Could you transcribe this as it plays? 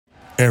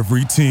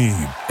Every team,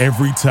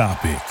 every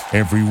topic,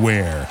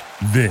 everywhere.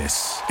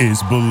 This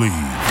is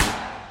Believe.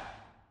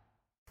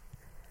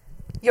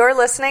 You're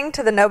listening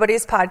to the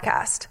Nobody's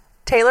Podcast.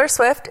 Taylor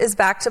Swift is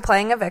back to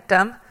playing a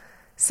victim.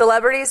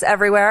 Celebrities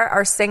everywhere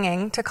are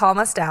singing to calm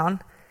us down.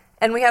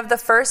 And we have the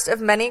first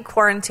of many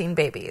quarantine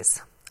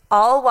babies,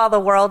 all while the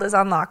world is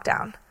on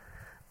lockdown.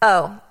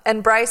 Oh,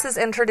 and Bryce is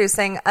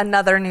introducing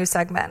another new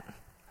segment.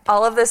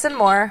 All of this and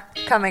more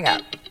coming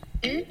up.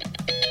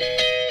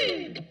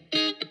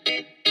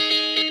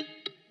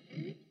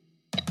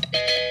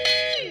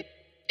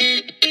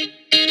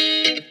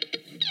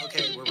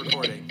 Okay, we're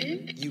recording.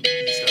 You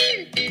start.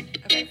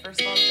 Okay,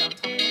 first of all, don't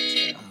tell me what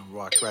to do.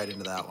 Walked right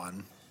into that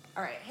one.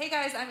 All right. Hey,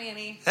 guys, I'm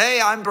Annie.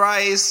 Hey, I'm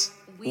Bryce.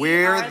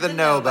 We're are the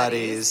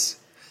Nobodies.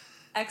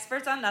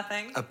 Experts on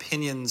nothing.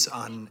 Opinions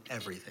on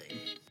everything.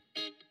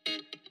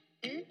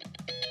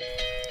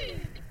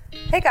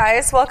 Hey,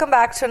 guys, welcome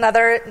back to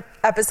another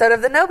episode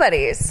of the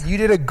Nobodies. You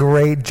did a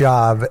great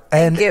job.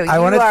 And Thank you.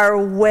 You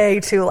are way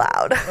too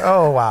loud.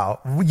 Oh, wow.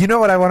 You know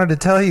what I wanted to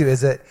tell you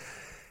is that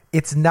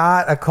it's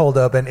not a cold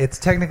open. It's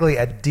technically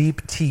a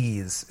deep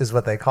tease is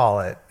what they call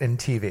it in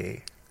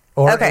TV.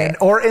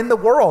 Or in the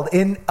world,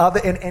 in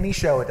any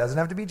show. It doesn't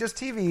have to be just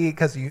TV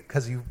because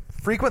you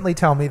frequently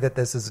tell me that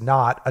this is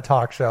not a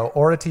talk show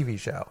or a TV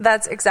show.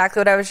 That's exactly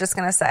what I was just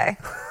going to say.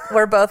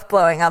 We're both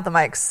blowing out the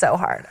mics so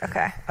hard.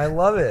 Okay. I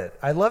love it.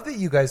 I love that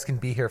you guys can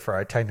be here for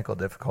our technical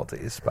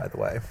difficulties, by the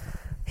way.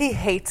 He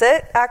hates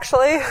it,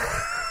 actually,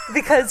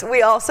 because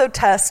we also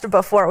test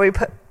before we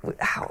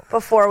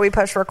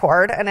push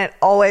record, and it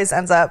always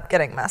ends up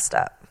getting messed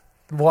up.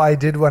 Well, I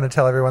did want to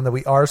tell everyone that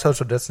we are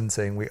social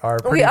distancing. We're on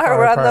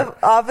the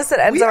opposite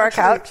ends of our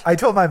couch. I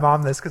told my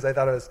mom this because I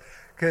thought it was...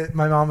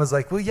 My mom was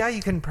like, well, yeah,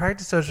 you can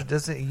practice social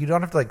distancing. You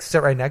don't have to like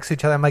sit right next to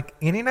each other. I'm like,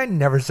 Annie and I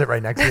never sit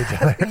right next to each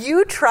other.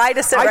 You try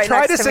to sit right next to me.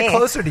 I try to sit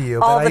closer to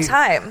you. All the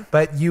time.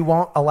 But you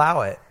won't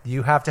allow it.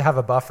 You have to have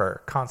a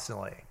buffer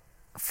constantly.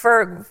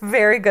 For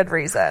very good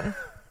reason.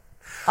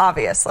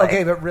 Obviously.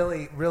 Okay, but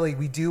really,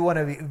 we do want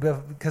to be,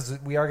 because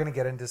we are going to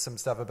get into some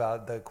stuff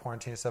about the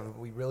quarantine stuff, but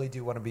we really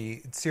do want to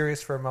be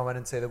serious for a moment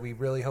and say that we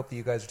really hope that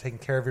you guys are taking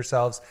care of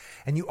yourselves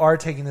and you are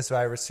taking this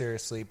virus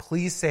seriously.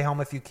 Please stay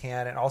home if you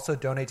can, and also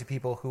donate to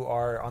people who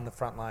are on the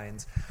front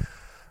lines.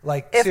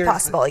 Like, if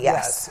possible,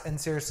 yes.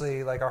 And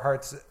seriously, like, our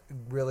hearts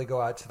really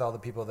go out to all the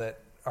people that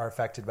are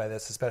affected by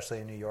this, especially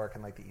in New York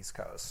and like the East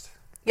Coast.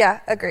 Yeah,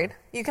 agreed.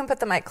 You can put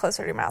the mic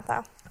closer to your mouth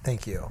now.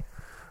 Thank you.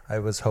 I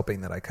was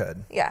hoping that I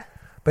could. Yeah.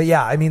 But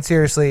yeah, I mean,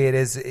 seriously,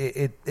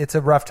 it's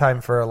a rough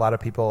time for a lot of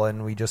people,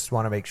 and we just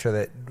want to make sure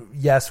that,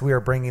 yes, we are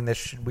bringing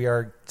this, we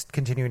are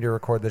continuing to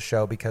record this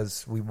show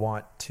because we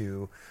want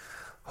to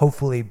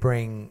hopefully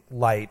bring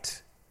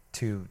light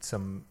to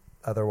some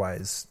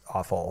otherwise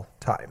awful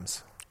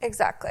times.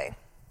 Exactly.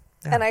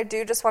 Yeah. And I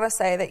do just want to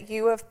say that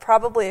you have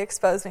probably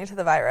exposed me to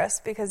the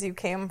virus because you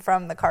came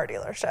from the car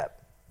dealership.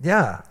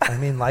 Yeah, I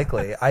mean,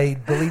 likely.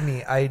 Believe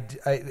me,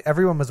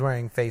 everyone was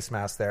wearing face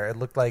masks there. It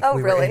looked like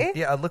really?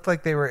 Yeah, it looked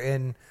like they were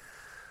in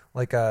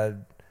like I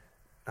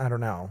don't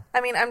know. I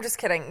mean, I'm just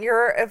kidding.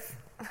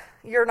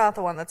 You're not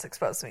the one that's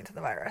exposed me to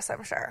the virus,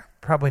 I'm sure.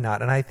 Probably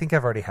not, and I think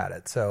I've already had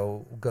it.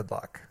 So good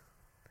luck.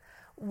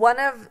 One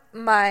of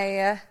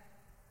my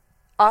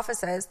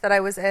offices that I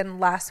was in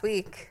last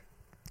week,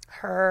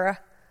 the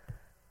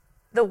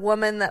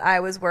woman that I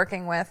was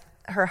working with,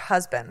 her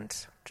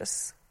husband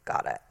just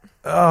got it.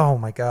 Oh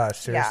my gosh,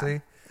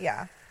 seriously?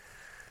 Yeah.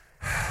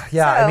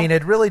 Yeah, So, I mean,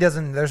 it really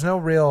doesn't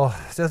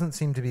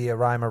seem to be a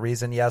rhyme or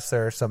reason. Yes,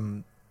 there are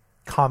some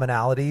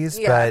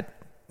commonalities, but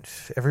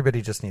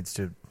everybody just needs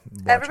to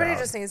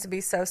just needs to be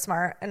so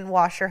smart and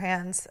wash your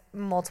hands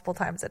multiple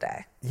times a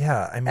day.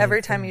 Yeah, I mean,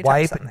 every time you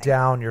wipe touch something.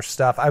 down your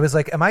stuff. I was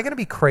like, am I going to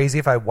be crazy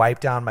if I wipe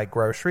down my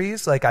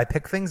groceries? Like, I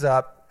pick things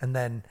up and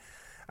then,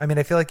 I mean,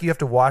 I feel like you have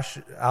to wash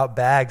out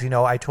bags. You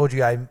know, I told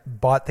you I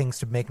bought things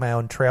to make my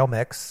own trail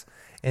mix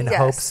in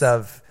hopes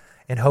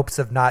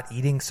of not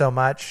eating so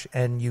much,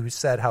 and you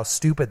said how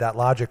stupid that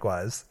logic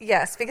was.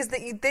 Yes, because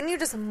then you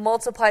just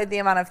multiplied the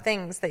amount of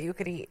things that you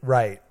could eat.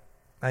 Right.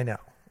 I know.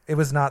 It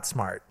was not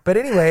smart. But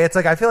anyway, it's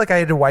like I feel like I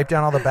had to wipe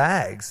down all the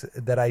bags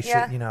that I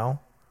should,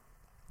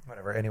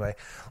 whatever. Anyway,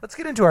 let's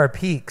get into our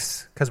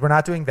peaks because we're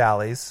not doing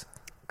valleys.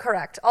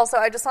 Correct. Also,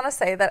 I just want to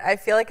say that I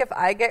feel like if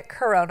I get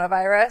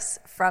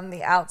coronavirus from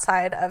the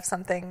outside of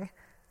something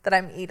that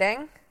I'm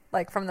eating,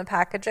 like from the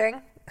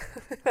packaging,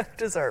 I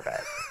deserve it.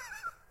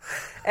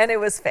 And it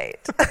was fate.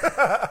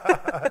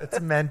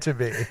 It's meant to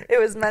be. It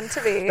was meant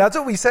to be. That's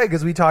what we said,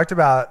 because we talked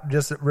about,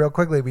 just real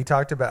quickly, we were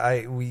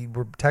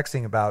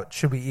texting about,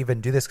 should we even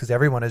do this? Because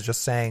everyone is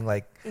just saying,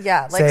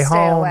 stay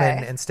home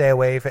away. and stay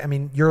away. I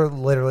mean, you're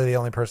literally the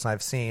only person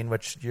I've seen,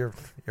 which you're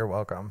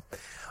welcome.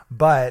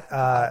 But,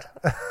 I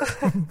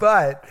mean,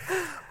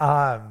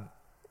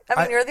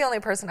 you're the only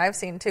person I've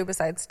seen too,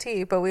 besides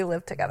T, but we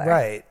live together.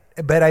 Right.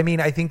 But I mean,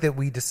 I think that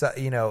we decide,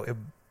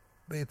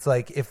 it's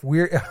like if I'm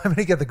going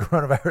to get the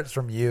coronavirus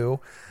from you,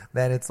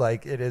 then it's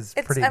like it's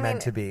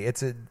meant to be.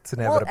 It's inevitable.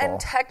 Well, and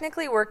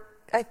technically,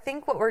 I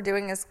think what we're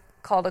doing is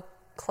called a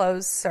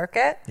closed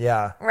circuit.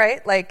 Yeah.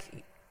 Right?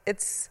 Like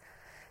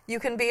you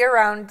can be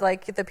around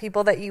like the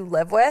people that you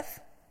live with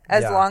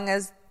as long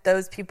as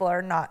those people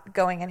are not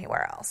going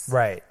anywhere else.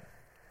 Right.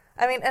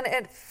 I mean, and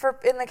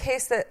in the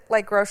case that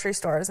like grocery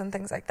stores and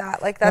things like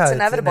that, like that's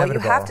inevitable. You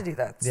have to do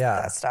that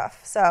stuff.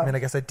 So I mean, I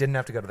guess I didn't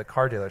have to go to the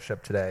car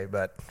dealership today,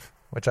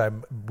 which I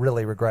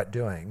really regret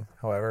doing.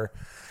 However,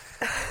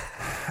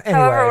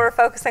 we're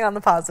focusing on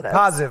the positive.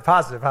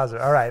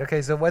 Positive. All right.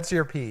 Okay. So what's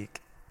your peak?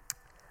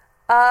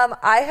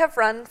 I have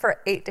run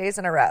for 8 days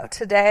in a row.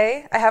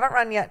 Today, I haven't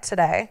run yet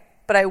today,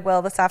 but I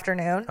will this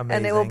afternoon. Amazing.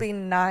 And it will be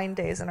 9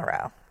 days in a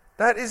row.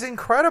 That is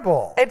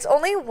incredible. It's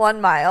only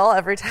 1 mile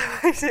every time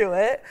I do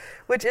it,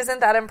 which isn't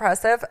that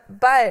impressive.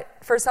 But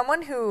for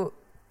someone who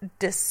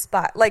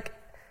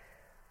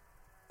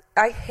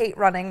I hate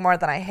running more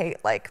than I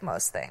hate like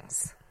most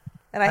things.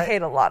 And I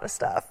hate a lot of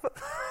stuff.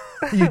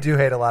 You do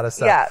hate a lot of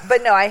stuff. Yeah,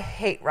 but no, I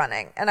hate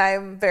running, and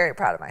I'm very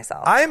proud of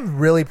myself. I'm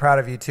really proud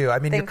of you, too. I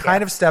mean, Thank you're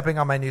kind you. of stepping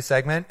on my new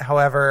segment.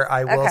 However,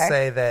 I will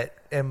say that,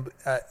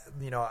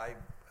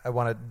 I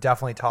want to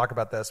definitely talk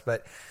about this,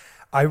 but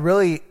I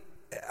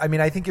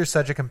think you're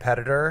such a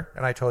competitor,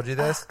 and I told you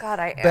this. Oh, God,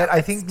 I am. But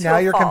I think now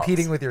you're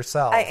competing with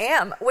yourself. I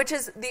am, which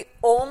is the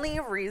only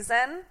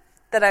reason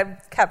that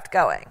I've kept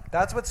going.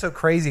 That's what's so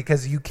crazy,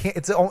 because you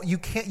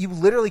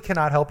literally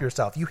cannot help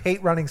yourself. You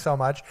hate running so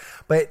much,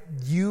 but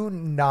you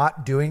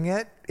not doing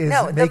it is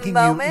making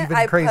you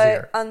even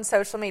crazier. Put on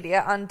social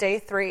media on day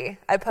 3,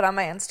 I put on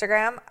my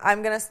Instagram,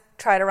 I'm going to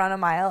try to run a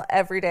mile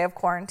every day of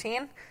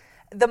quarantine.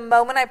 The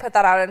moment I put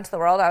that out into the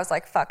world, I was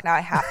like, fuck, now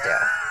I have to.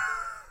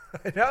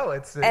 I know.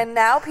 And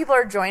now people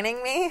are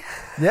joining me.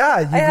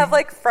 Yeah. I have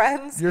like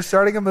friends. You're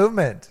starting a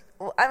movement.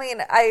 I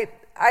mean, I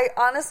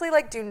honestly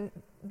like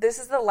this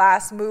is the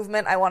last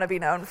movement I want to be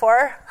known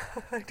for.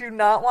 I do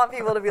not want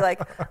people to be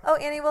like, oh,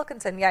 Annie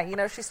Wilkinson.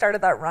 Yeah, she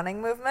started that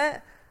running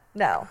movement.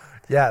 No.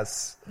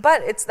 Yes.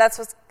 But that's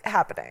what's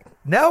happening.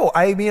 No,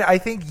 I mean, I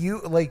think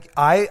you, like,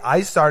 I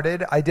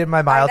did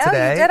my mile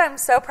today. You did. I'm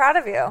so proud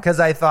of you.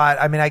 Because I thought,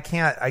 I mean, I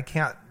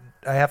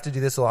have to do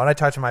this alone. I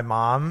talked to my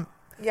mom.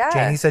 Yeah.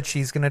 Janie said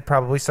she's going to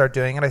probably start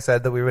doing it. I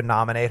said that we would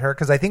nominate her,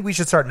 because I think we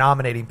should start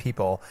nominating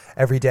people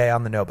every day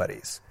on the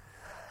Nobodies.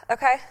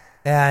 Okay.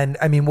 And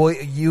I mean,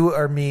 you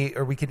or me,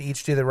 or we can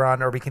each do the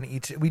run, or we can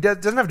each. It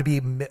doesn't have to be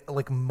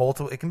like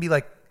multiple. It can be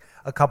like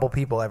a couple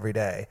people every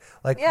day,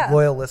 like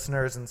loyal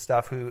listeners and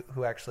stuff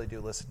who actually do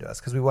listen to us,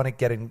 because we want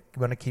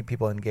to keep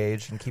people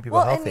engaged and keep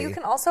people healthy. And you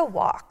can also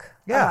walk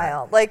a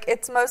mile. Like,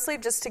 it's mostly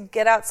just to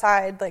get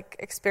outside, like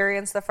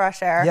experience the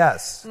fresh air.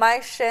 Yes. My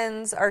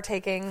shins are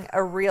taking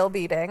a real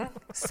beating,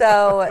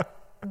 so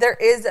there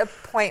is a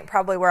point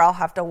probably where I'll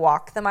have to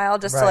walk the mile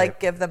just to like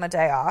give them a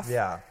day off.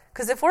 Yeah.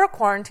 Because if we're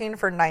quarantined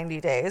for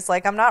 90 days,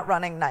 like, I'm not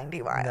running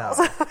 90 miles.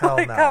 No, hell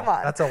like, no. Come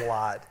on. That's a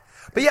lot.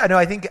 But yeah, no,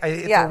 I think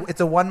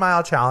it's a 1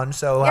 mile challenge.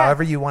 So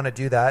however you want to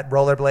do that,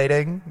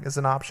 rollerblading is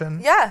an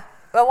option. Yeah.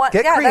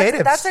 Get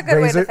creative. That's a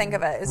good way to think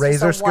of it. It's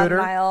razor just a 1 scooter.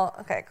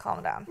 Okay,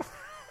 calm down.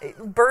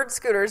 Bird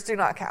scooters do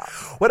not count.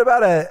 What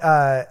about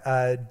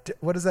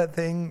what is that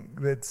thing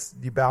that's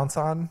you bounce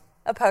on?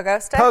 A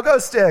pogo stick?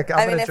 Pogo stick.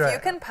 If you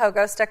can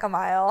pogo stick a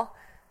mile,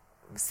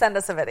 send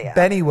us a video.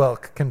 Benny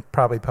Wilk can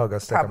probably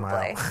pogo stick a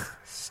mile.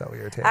 So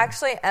irritating.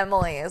 Actually,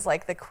 Emily is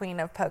like the queen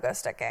of pogo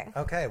sticking.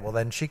 Okay, well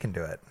then she can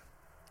do it.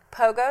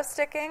 Pogo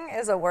sticking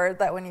is a word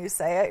that when you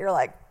say it, you're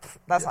like,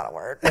 that's not a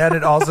word. And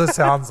it also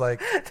sounds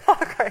like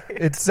not great.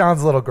 It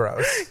sounds a little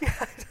gross. Yeah,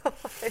 I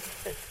don't like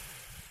it.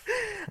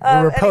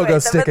 We were pogo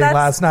sticking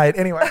last night.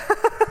 Anyway.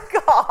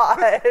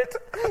 God,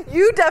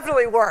 you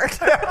definitely weren't.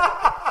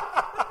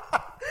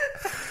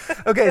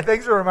 Okay,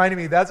 thanks for reminding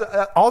me. That's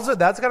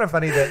kind of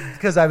funny that,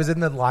 because I was in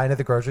the line at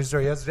the grocery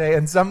store yesterday,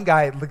 and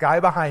the guy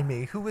behind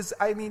me, who was,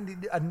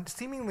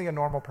 seemingly a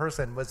normal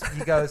person,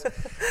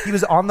 he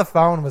was on the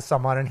phone with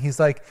someone, and he's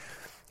like,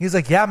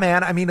 yeah,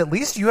 man, at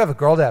least you have a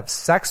girl to have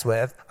sex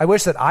with. I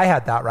wish that I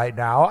had that right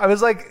now. I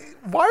was like,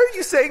 why are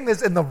you saying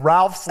this in the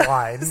Ralph's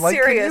line? Like,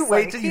 seriously, can you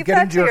wait till you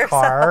get into your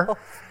car?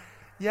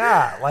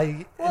 Yeah,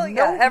 like,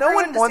 no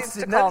one wants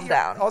to calm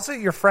down. Also,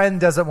 your friend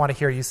doesn't want to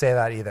hear you say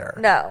that either.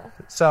 No.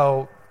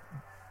 So,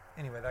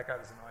 anyway, that guy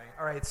was annoying.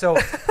 All right, so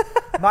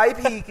my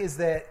peak is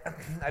that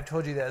I've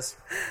told you this,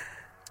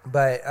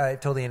 but I've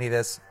told Andy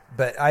this,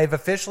 but I've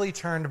officially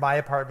turned my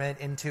apartment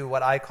into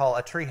what I call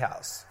a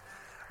treehouse.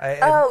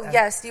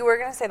 Yes, you were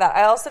going to say that.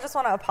 I also just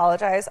want to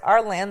apologize.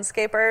 Our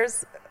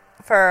landscapers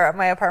for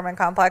my apartment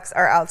complex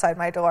are outside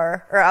my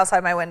door or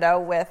outside my window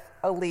with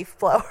a leaf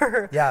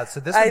blower. Yeah,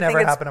 so this would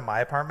never happen in my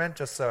apartment,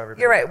 just so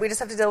everybody You're right. knows. We just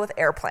have to deal with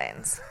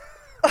airplanes.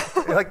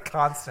 Like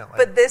constantly.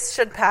 But this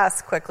should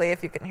pass quickly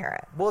if you can hear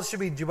it. Well, do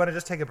you want to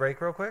just take a break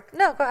real quick?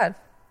 No, go ahead.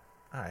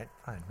 All right,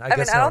 fine. I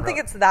don't think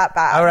it's that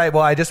bad. All right,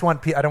 well, I don't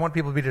want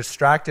people to be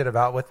distracted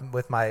about with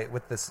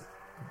this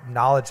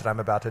knowledge that I'm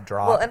about to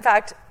drop. Well, in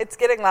fact, it's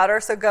getting louder,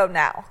 so go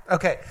now.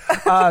 Okay.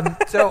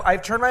 So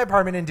I've turned my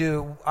apartment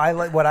into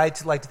what I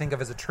like to think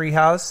of as a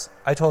treehouse.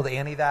 I told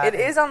Annie that. It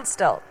is on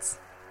stilts.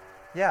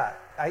 Yeah,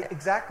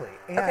 exactly.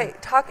 And, okay,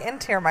 talk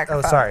into your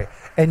microphone. Oh, sorry.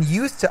 And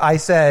I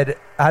said,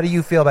 how do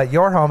you feel about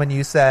your home? And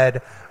you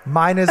said,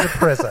 mine is a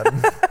prison.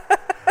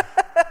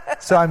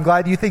 So I'm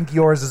glad you think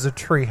yours is a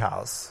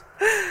treehouse.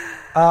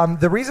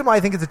 The reason why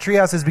I think it's a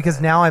treehouse is because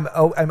now I'm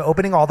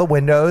opening all the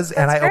windows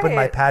and I opened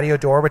my patio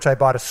door, which I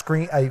bought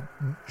a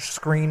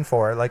screen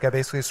for, like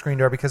basically a screen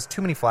door because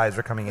too many flies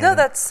were coming in. No,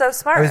 that's so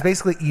smart. I was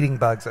basically eating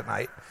bugs at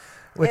night,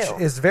 which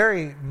is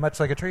very much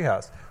like a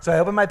treehouse. So I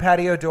opened my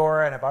patio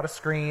door and I bought a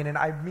screen, and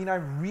I mean, I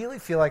really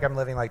feel like I'm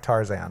living like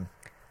Tarzan.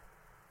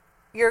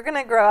 You're going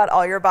to grow out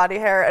all your body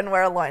hair and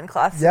wear a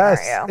loincloth scenario.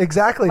 Yes,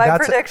 exactly. My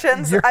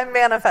predictions, I'm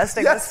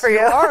manifesting this for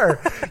you. You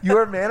are. You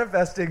are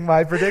manifesting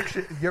my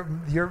prediction.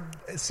 You're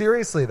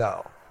seriously,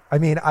 though. I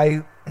mean,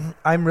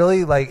 I'm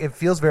really like, it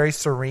feels very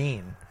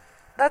serene.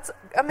 That's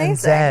amazing. And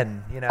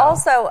zen, you know.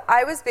 Also,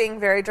 I was being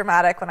very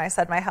dramatic when I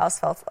said my house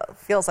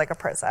feels like a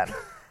prison.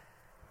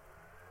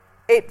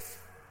 It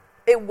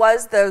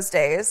was those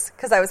days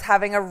because I was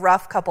having a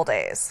rough couple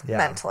days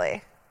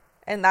mentally.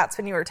 And that's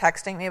when you were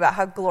texting me about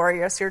how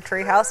glorious your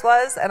treehouse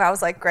was. And I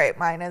was like, great,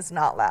 mine is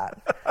not that.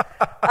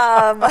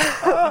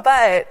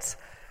 But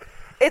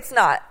it's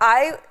not.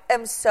 I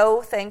am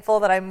so thankful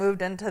that I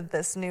moved into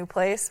this new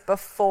place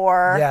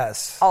before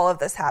all of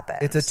this happened.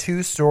 It's a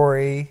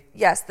 2-story.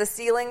 Yes, the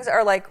ceilings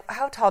are like,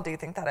 how tall do you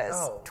think that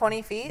is?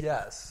 20 feet?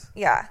 Yes.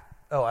 Yeah.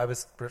 Oh, I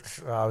was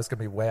going to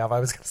be way off. I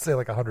was going to say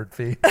like 100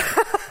 feet.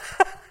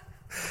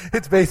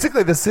 It's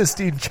basically the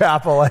Sistine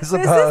Chapel, I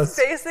suppose. This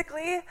is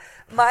basically,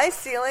 my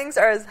ceilings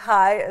are as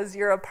high as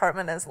your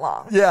apartment is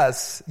long.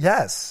 Yes.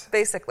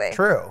 Basically.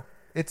 True.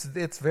 It's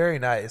very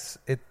nice.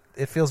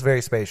 It feels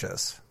very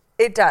spacious.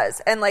 It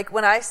does. And like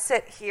when I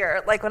sit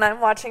here, like when I'm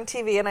watching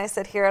TV and I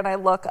sit here and I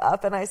look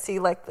up and I see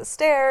like the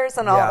stairs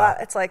and all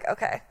that, it's like,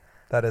 okay.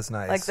 That is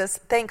nice. Like this,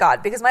 thank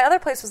God. Because my other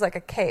place was like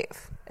a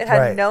cave. It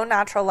had no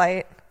natural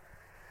light.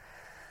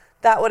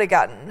 That would have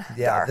gotten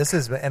dark. This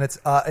is, and it's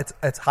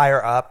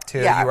higher up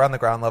too. Yeah. You were on the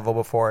ground level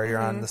before. You're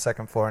on the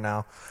second floor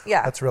now.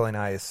 Yeah, that's really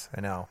nice.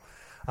 I know.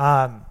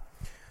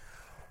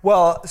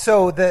 Well,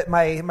 so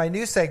my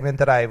new segment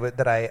that I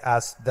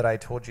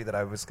told you that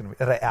I was going to,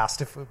 that I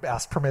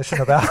asked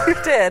permission about.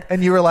 You did,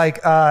 and you were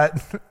like,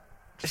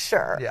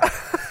 sure.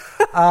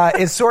 Yeah.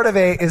 Is sort of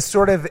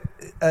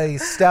a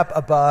step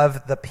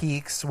above the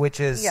peaks, which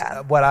is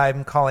what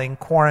I'm calling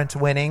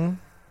quarant-winning.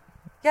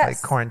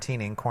 Yes.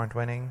 Like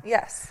quarant-winning.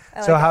 Yes.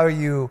 So how are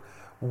you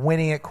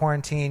winning at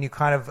quarantine? You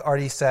kind of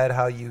already said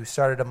how you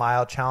started a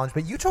mild challenge,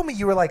 but you told me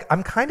you were like,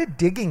 I'm kind of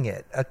digging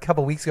it a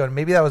couple weeks ago, and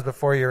maybe that was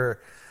before your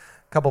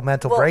couple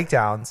mental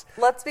breakdowns.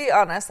 Let's be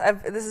honest.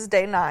 This is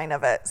day 9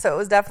 of it, so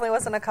it definitely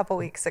wasn't a couple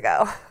weeks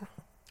ago.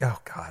 Oh,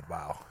 God,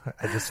 wow.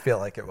 I just feel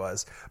like it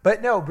was.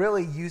 But no,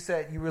 really, you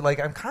said you were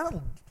like, I'm kind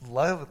of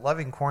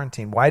loving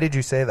quarantine. Why did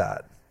you say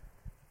that?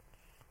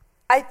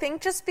 I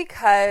think just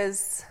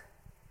because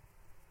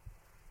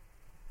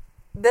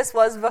this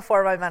was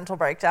before my mental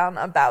breakdown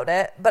about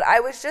it, but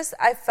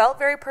I felt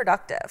very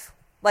productive.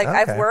 Like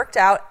I've worked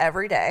out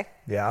every day.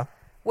 Yeah.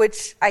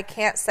 Which I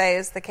can't say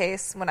is the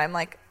case when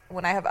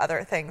I have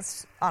other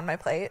things on my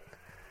plate.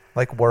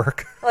 Like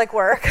work.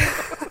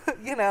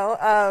 You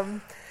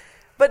know,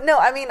 but no,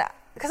 I mean,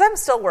 because I'm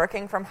still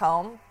working from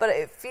home, but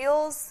it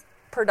feels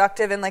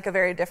productive in like a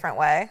very different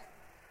way.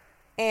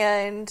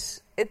 And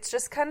it's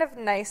just kind of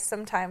nice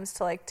sometimes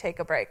to like take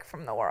a break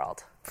from the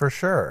world. For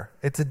sure.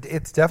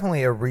 It's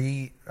definitely a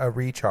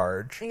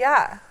recharge.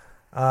 Yeah.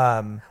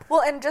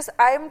 Well, and just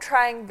I'm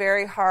trying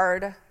very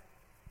hard,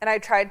 and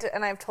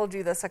I've told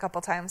you this a couple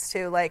times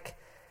too, like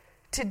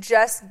to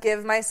just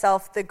give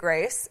myself the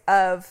grace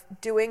of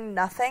doing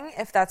nothing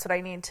if that's what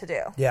I need to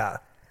do. Yeah.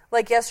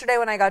 Like yesterday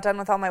when I got done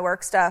with all my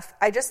work stuff,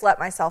 I just let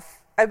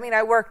myself, I mean,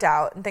 I worked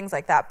out and things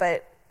like that,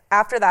 but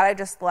after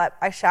that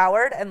I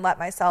showered and let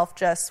myself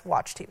just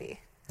watch TV.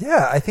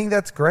 Yeah, I think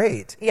that's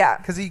great. Yeah.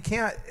 Because you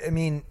can't, I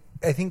mean,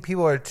 I think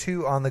people are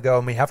too on the go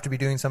and we have to be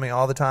doing something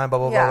all the time, blah,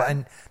 blah, blah, blah.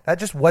 And that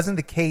just wasn't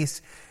the case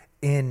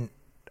in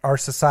our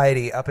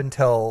society up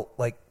until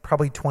like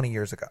probably 20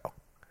 years ago.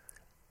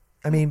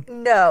 I mean,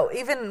 no,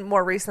 even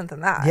more recent than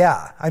that.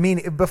 Yeah. I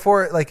mean,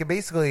 before, like,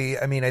 basically,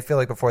 I mean, I feel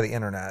like before the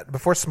internet,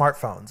 before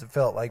smartphones, it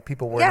felt like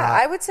people were not.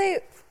 I would say,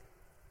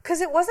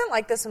 because it wasn't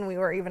like this when we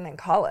were even in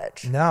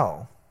college.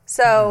 No.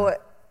 So,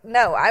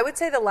 no, I would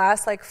say the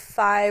last like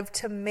 5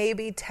 to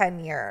maybe 10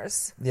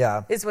 years.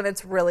 Yeah. Is when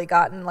it's really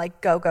gotten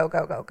like go, go,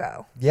 go, go,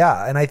 go.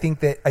 Yeah. And I think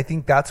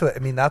that's what, I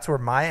mean, that's where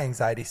my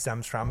anxiety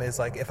stems from is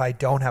like, if I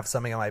don't have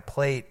something on my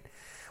plate,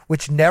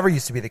 which never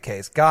used to be the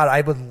case. God,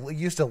 I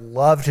used to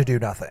love to do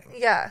nothing.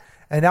 Yeah.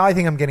 And now I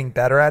think I'm getting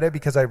better at it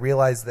because I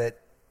realize that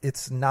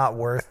it's not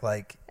worth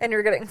like... And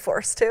you're getting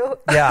forced to.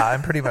 Yeah,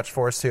 I'm pretty much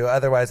forced to.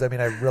 Otherwise, I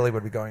mean, I really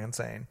would be going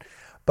insane.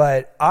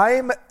 But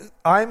I'm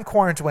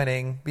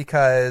quarant-winning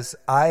because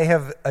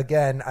I've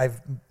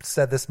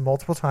said this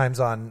multiple times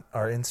on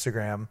our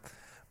Instagram,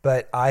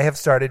 but I have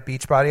started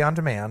Beachbody On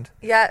Demand.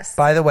 Yes.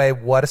 By the way,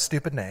 what a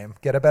stupid name.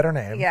 Get a better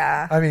name.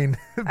 Yeah. I mean,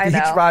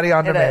 Beachbody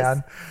On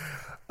Demand.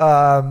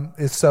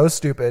 Is so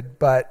stupid,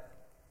 but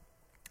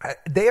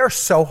they are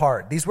so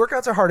hard. These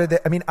workouts are harder.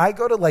 I mean, I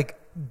go to like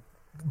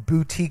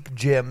boutique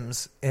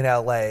gyms in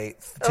LA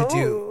to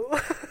do.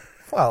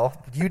 Well,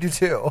 you do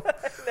too.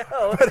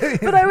 No,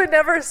 but I would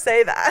never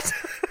say that.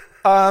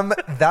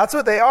 That's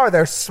what they are.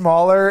 They're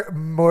smaller,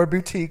 more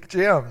boutique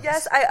gyms.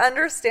 Yes, I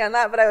understand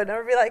that, but I would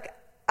never be like,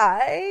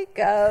 I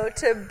go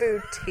to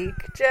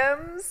boutique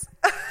gyms.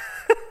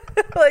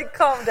 Like,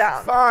 calm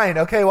down. Fine.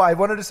 Okay, well, I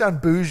wanted to sound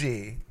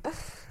bougie.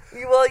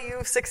 Well,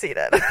 you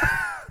succeeded.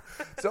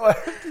 So,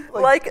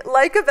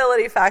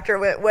 likability factor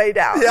went way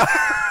down. Yeah.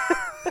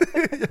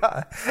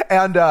 Yeah.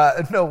 And,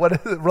 no, what is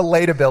it?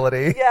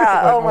 Relatability.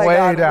 Yeah, oh my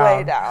God, down.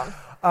 way down.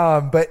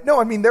 But no,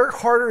 I mean, they're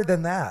harder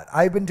than that.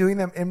 I've been doing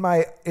them in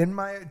my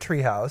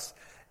treehouse,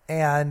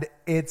 and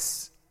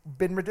it's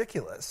been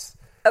ridiculous.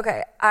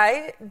 Okay,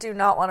 I do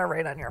not want to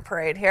rain on your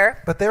parade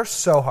here. But they're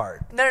so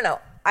hard. No.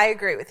 I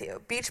agree with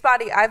you.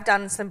 Beachbody, I've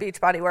done some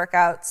Beachbody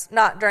workouts,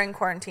 not during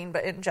quarantine,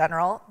 but in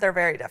general. They're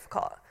very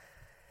difficult.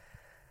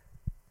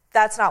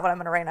 That's not what I'm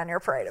going to rain on your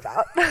parade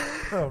about.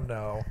 Oh,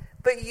 no.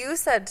 But you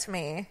said to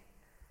me,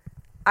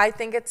 I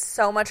think it's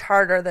so much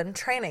harder than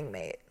Training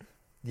Mate.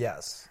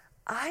 Yes.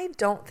 I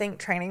don't think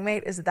Training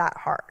Mate is that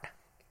hard.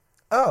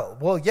 Oh,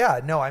 well, yeah.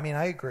 No, I mean,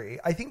 I agree.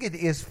 I think it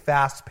is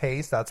fast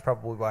paced. That's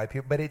probably why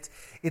people, but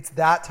it's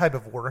that type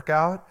of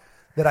workout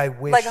that I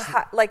wish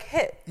like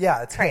HIIT.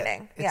 Yeah, it's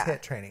training. It's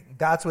HIIT training.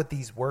 That's what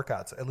these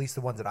workouts, at least the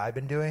ones that I've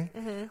been doing.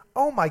 Mm-hmm.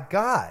 Oh my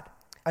God.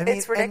 I mean,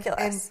 it's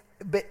ridiculous.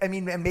 But I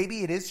mean, and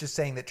maybe it is just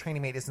saying that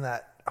Training Mate isn't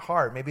that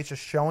hard. Maybe it's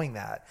just showing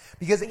that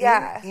because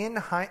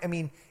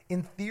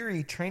in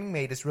theory, Training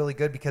Mate is really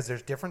good because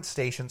there's different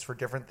stations for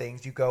different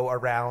things. You go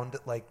around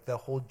like the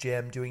whole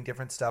gym doing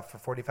different stuff for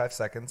 45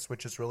 seconds,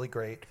 which is really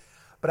great.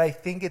 But I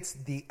think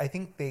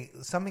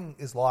something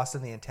is lost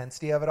in the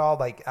intensity of it all.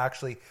 Like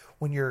actually,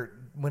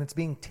 when it's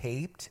being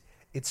taped,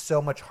 it's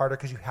so much harder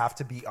because you have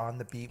to be on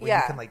the beat. When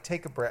you can like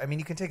take a break. I mean,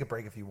 you can take a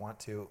break if you want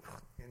to.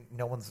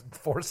 No one's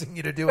forcing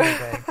you to do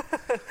anything.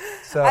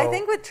 So I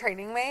think with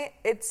Training Mate,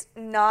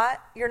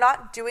 you're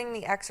not doing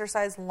the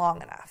exercise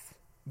long enough.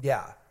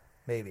 Yeah,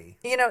 maybe.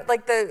 You know,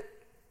 like the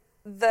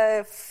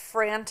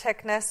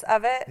franticness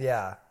of it.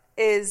 Yeah.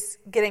 Is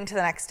getting to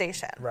the next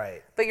station.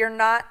 Right. But you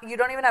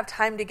don't even have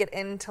time to get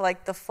into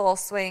like the full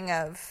swing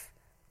of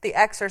the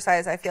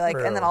exercise, I feel like,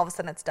 and then all of a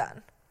sudden it's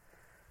done.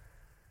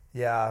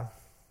 Yeah.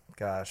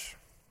 Gosh.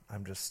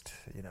 I'm just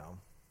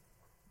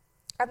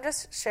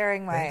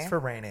sharing my... Thanks for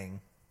raining.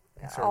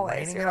 Thanks for Always,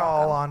 raining you're it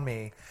all welcome. on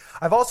me.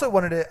 I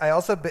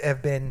also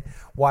have been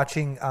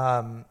watching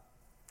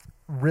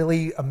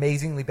really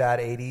amazingly bad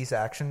 80s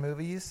action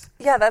movies.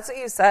 Yeah, that's what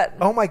you said.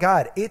 Oh my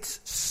God.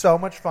 It's so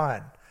much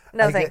fun.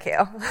 No, thank you.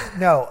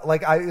 No,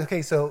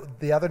 so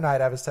the other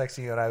night I was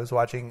texting you and I was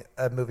watching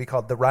a movie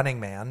called The Running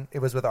Man. It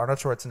was with Arnold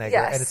Schwarzenegger,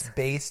 yes. And it's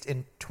based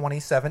in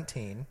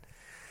 2017.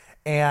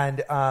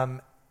 And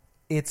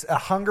it's a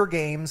Hunger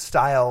Games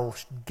style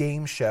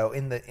game show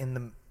in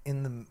the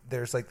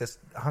there's like this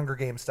Hunger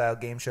Games style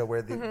game show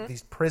where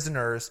these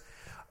prisoners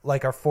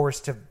like are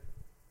forced to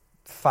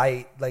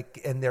fight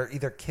and they're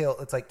either kill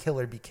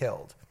or be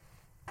killed.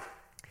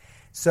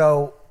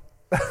 So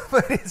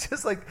but it's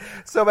just like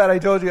so bad. I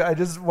told you, I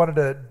just wanted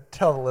to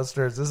tell the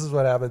listeners this is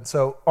what happened.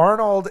 So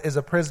Arnold is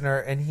a prisoner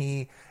and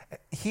he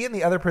and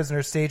the other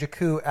prisoners stage a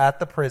coup at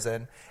the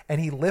prison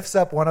and he lifts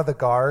up one of the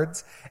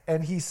guards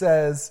and he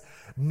says,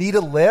 "Need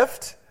a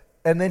lift?"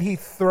 And then he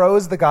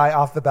throws the guy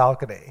off the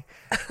balcony.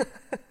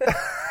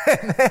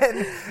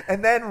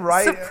 and then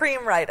right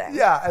supreme writing.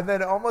 Yeah, and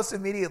then almost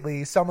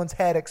immediately someone's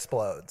head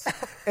explodes.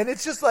 And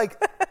it's just like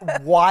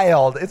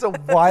wild. It's a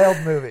wild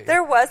movie.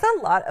 There was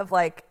a lot of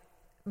like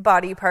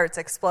body parts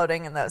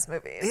exploding in those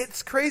movies.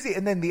 It's crazy.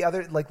 And then the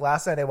other,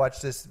 last night I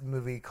watched this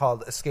movie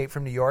called Escape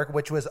from New York,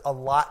 which was a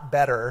lot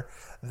better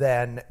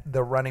than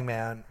The Running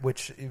Man,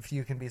 which, if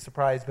you can be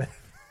surprised, but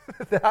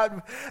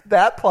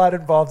that plot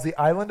involves the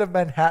island of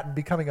Manhattan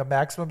becoming a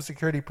maximum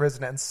security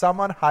prison, and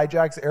someone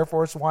hijacks Air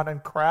Force One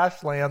and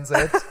crash lands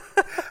it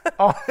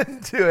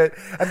onto it,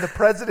 and the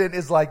president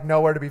is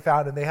nowhere to be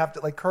found, and they have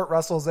to Kurt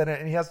Russell's in it,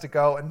 and he has to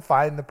go and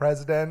find the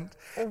president.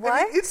 What?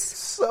 I mean, it's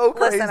so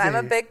crazy. Listen, I'm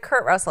a big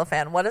Kurt Russell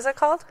fan. What is it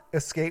called?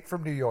 Escape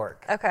from New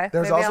York. Okay.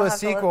 There's maybe also I'll a have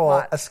to sequel,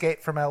 watch.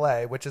 Escape from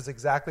LA, which is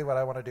exactly what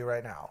I want to do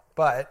right now.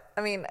 But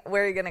I mean,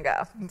 where are you gonna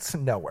go? it's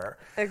nowhere.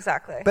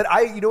 Exactly. But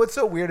you know what's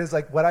so weird is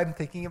what I'm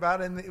thinking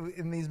about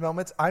in these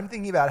moments. I'm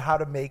thinking about how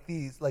to make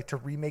these to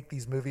remake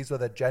these movies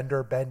with a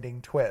gender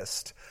bending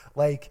twist.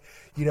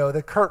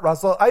 The Kurt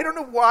Russell. I don't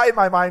know why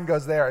my mind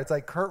goes there. It's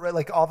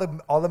all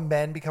the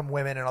men become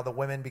women and all the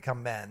women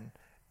become men.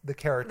 The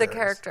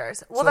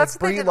characters. Well, So, that's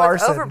Brie the thing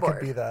Larson with Overboard.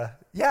 could be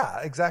yeah,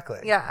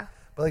 exactly. Yeah.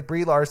 But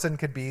Brie Larson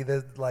could be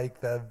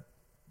the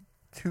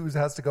who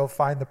has to go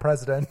find the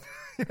president.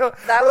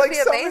 That would be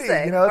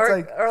amazing.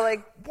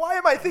 It's why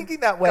am I thinking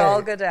that way?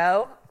 Gal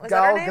Gadot.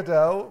 Gal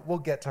Gadot. We'll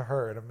get to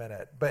her in a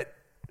minute, but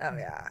oh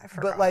yeah, I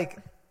forgot. But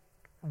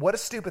what a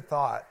stupid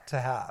thought to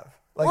have.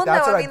 Well,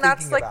 that's no, what I mean I'm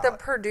that's thinking the about.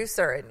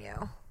 producer in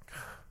you.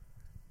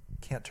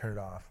 Can't turn it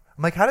off.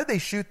 I'm how did they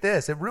shoot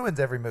this? It ruins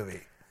every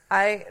movie.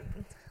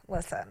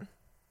 Listen,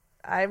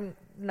 I'm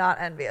not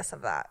envious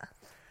of that.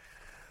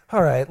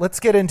 All right, let's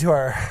get into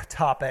our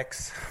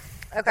topics.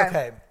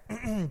 Okay.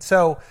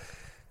 So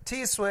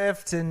T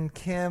Swift and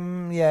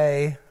Kim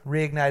Ye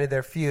reignited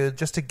their feud.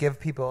 Just to get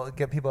people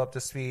up to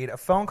speed, a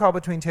phone call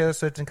between Taylor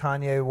Swift and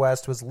Kanye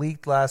West was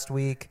leaked last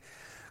week,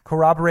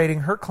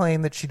 corroborating her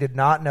claim that she did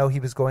not know he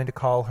was going to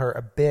call her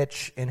a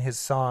bitch in his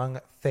song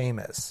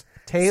Famous.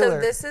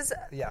 Taylor.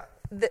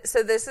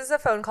 So this is a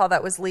phone call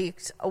that was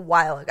leaked a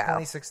while ago.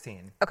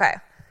 2016. Okay.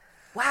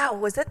 Wow,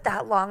 was it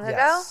that long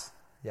ago?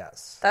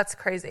 Yes. That's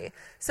crazy.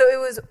 So it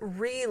was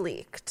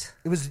re-leaked.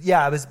 It was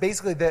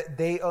basically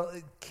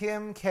that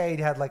Kim K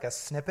had like a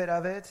snippet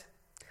of it,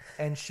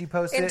 and she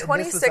posted in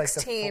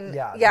 2016. In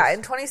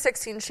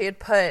 2016 she had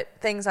put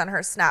things on her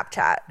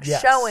Snapchat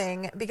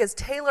showing, because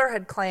Taylor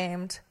had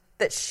claimed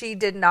that she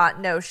did not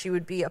know she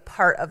would be a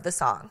part of the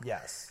song.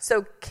 Yes.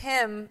 So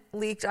Kim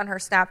leaked on her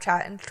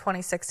Snapchat in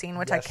 2016,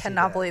 which I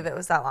cannot believe it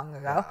was that long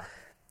ago,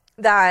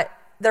 that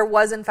there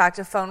was, in fact,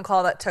 a phone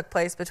call that took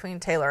place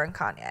between Taylor and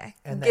Kanye,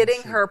 and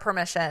getting her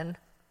permission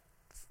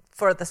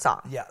for the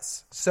song.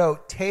 Yes. So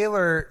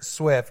Taylor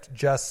Swift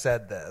just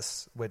said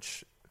this,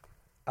 which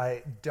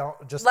I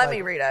don't just let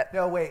me read it.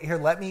 No, wait. Here,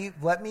 let me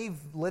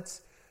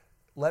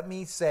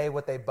say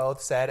what they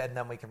both said, and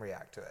then we can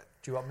react to it.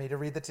 Do you want me to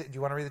read do you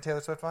want to read the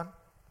Taylor Swift one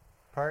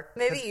part?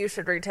 Maybe you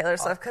should read Taylor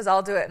Swift, because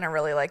I'll do it in a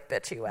really like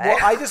bitchy way. Well,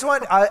 I just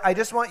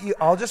want you.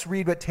 I'll just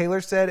read what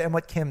Taylor said and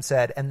what Kim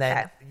said, and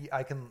then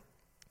I can.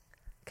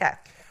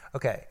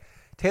 Okay.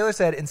 Taylor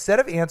said, instead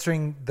of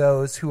answering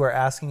those who are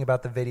asking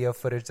about the video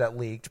footage that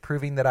leaked,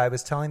 proving that I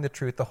was telling the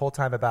truth the whole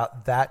time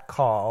about that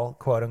call,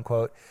 quote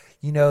unquote,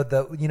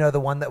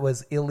 the one that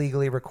was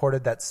illegally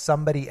recorded that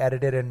somebody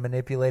edited and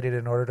manipulated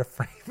in order to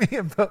frame me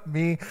and put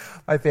me,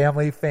 my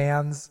family,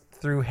 fans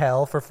through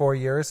hell for 4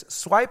 years.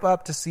 Swipe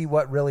up to see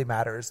what really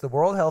matters. The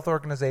World Health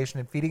Organization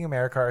and Feeding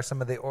America are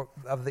some of the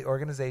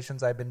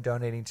organizations I've been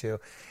donating to.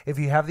 If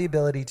you have the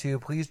ability to,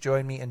 please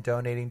join me in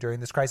donating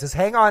during this crisis.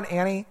 Hang on,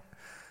 Annie.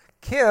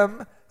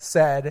 Kim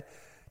said,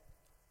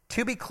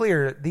 to be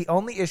clear, the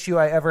only issue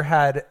I ever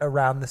had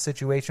around the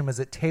situation was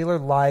that Taylor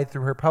lied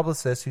through her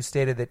publicist, who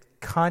stated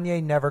that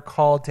Kanye never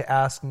called to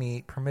ask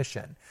me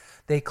permission.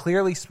 They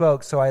clearly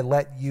spoke, so I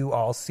let you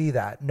all see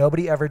that.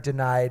 Nobody ever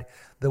denied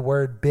the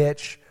word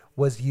bitch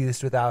was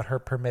used without her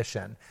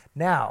permission.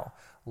 Now,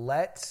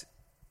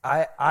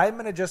 I'm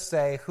going to just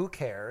say, who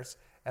cares?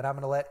 And I'm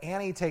going to let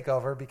Annie take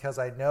over, because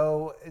I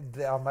know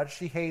how much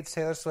she hates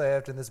Taylor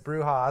Swift and this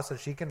brouhaha, so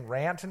she can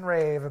rant and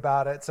rave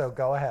about it. So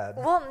go ahead.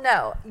 Well,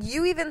 no.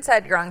 You even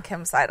said you're on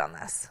Kim's side on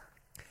this.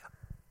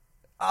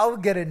 I'll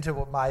get into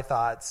my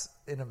thoughts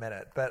in a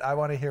minute, but I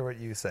want to hear what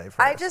you say first.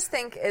 I just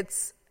think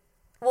it's...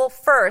 Well,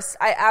 first,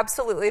 I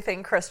absolutely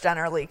think Kris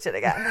Jenner leaked it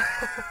again.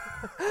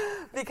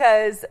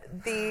 Because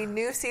the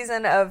new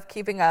season of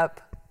Keeping Up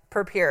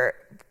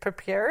premieres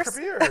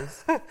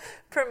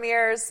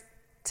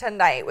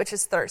tonight, which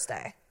is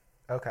Thursday.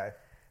 Okay.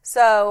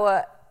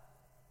 So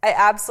I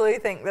absolutely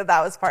think that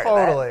was part of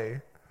it.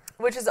 Totally.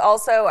 Which is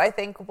also, I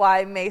think,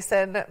 why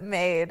Mason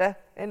made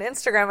an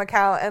Instagram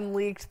account and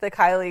leaked the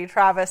Kylie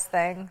Travis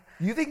thing.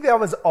 You think that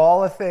was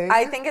all a thing?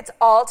 I think it's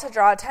all to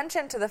draw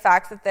attention to the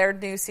fact that their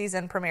new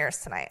season premieres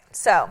tonight.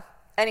 So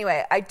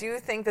anyway, I do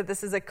think that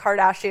this is a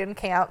Kardashian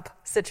camp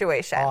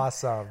situation.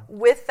 Awesome.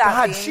 With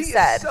that being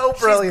said, is so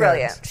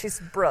brilliant.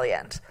 She's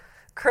brilliant.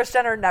 Kris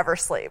Jenner never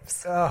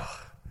sleeps. Ugh.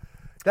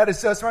 That is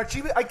so smart.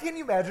 I can't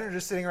imagine her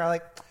just sitting around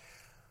like,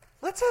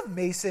 let's have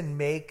Mason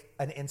make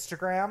an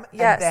Instagram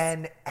and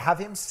then have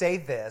him say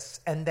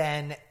this, and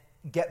then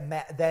get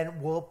mad. Then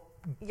we'll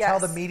tell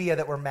the media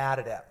that we're mad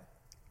at him.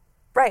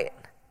 Right.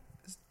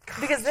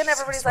 God, because then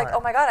everybody's like, oh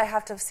my God, I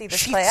have to see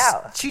this play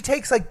out. She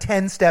takes like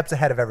 10 steps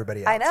ahead of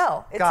everybody else. I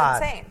know. It's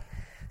insane.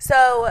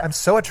 So I'm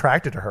so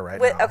attracted to her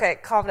right now. Okay,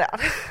 calm down.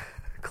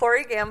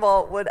 Corey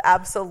Gamble would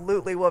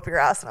absolutely whoop your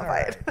ass in a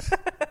fight.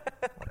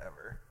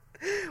 Whatever.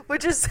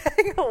 Which is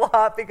saying a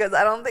lot, because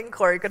I don't think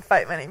Corey could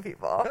fight many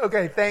people.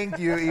 Okay, thank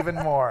you even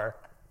more.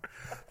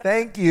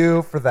 Thank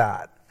you for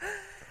that.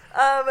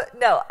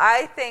 No,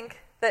 I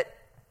think that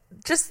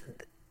just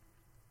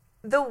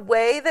the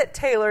way that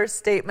Taylor's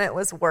statement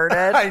was worded.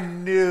 I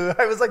knew.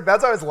 I was like,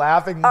 that's why I was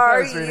laughing.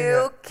 Are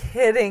you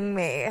kidding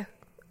me?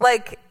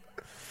 Like,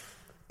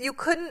 you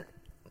could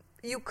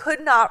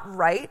not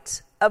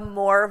write a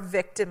more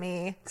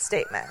victim-y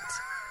statement.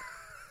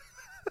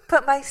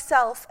 Put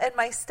myself and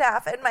my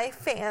staff and my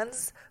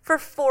fans for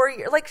 4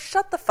 years. Like,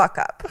 shut the fuck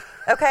up,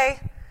 okay?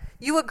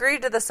 You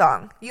agreed to the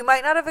song. You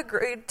might not have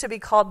agreed to be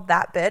called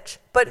that bitch,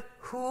 but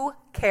who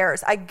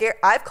cares?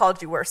 I've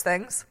called you worse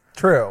things.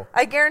 True.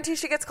 I guarantee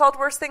she gets called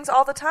worse things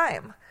all the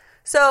time.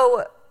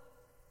 So,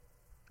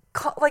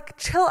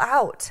 chill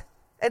out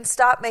and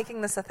stop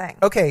making this a thing.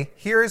 Okay,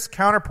 here's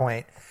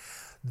counterpoint.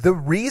 The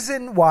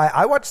reason why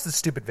I watched the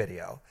stupid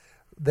video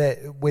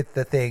with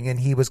the thing, and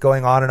he was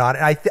going on and on.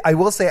 And I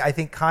will say, I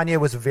think Kanye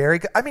was very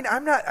good. I mean,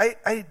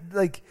 I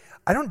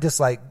don't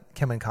dislike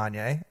Kim and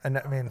Kanye, and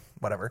I mean,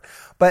 whatever.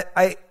 But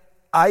I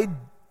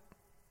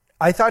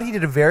thought he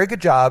did a very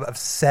good job of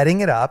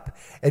setting it up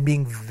and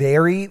being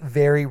very,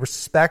 very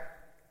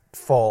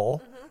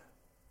respectful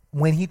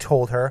when he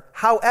told her.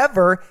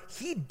 However,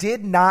 he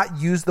did not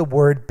use the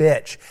word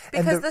bitch.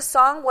 Because the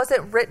song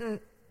wasn't written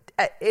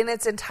in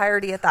its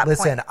entirety at that point.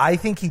 Listen, I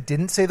think he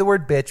didn't say the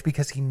word bitch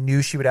because he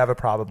knew she would have a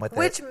problem with it.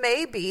 Which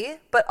may be,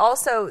 but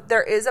also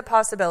there is a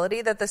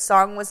possibility that the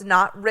song was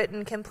not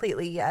written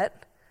completely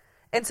yet.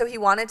 And so he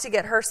wanted to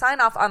get her sign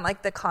off on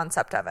like the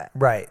concept of it.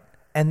 Right.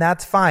 And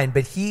that's fine.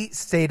 But he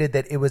stated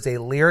that it was a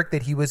lyric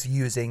that he was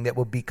using that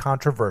would be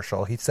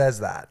controversial. He says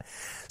that.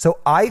 So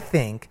I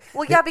think...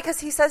 Well, yeah, because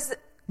he says...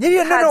 I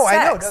know.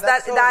 No,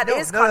 that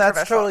is controversial.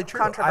 That's totally true.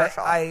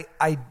 Controversial.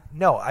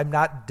 No, I'm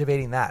not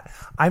debating that.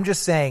 I'm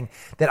just saying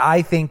that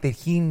I think that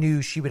he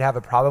knew she would have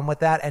a problem with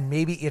that, and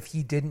maybe if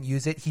he didn't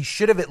use it, he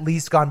should have at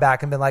least gone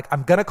back and been like,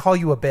 "I'm gonna call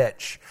you a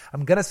bitch.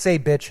 I'm gonna say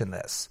bitch in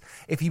this."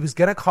 If he was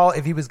gonna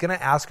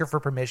ask her for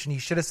permission, he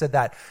should have said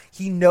that.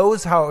 He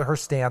knows how her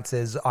stance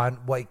is on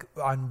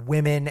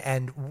women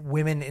and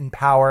women in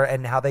power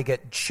and how they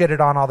get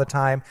shitted on all the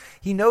time.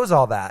 He knows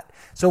all that.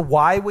 So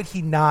why would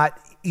he not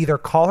either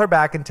call her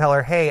back and tell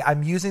her, "Hey,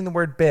 I'm using the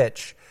word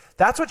bitch"?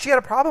 That's what she had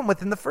a problem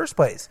with in the first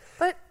place.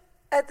 But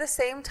at the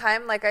same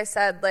time, like I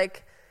said,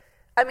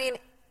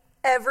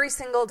 every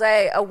single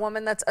day a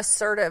woman that's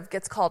assertive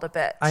gets called a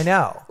bitch. I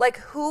know. Like,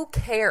 who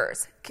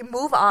cares?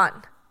 Move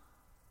on.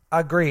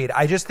 Agreed.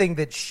 I just think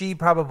that she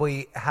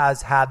probably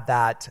has had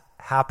that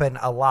happen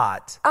a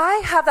lot.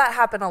 I have that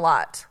happen a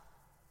lot.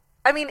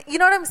 I mean, you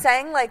know what I'm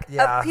saying? Like,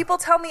 people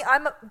tell me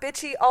I'm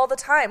bitchy all the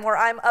time, or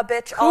I'm a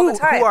bitch all the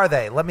time. Who are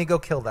they? Let me go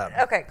kill them.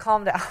 Okay,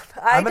 calm down.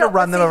 I'm going to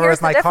run them over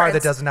with my car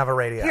that doesn't have a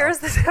radio. Here's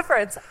the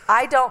difference.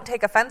 I don't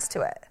take offense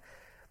to it.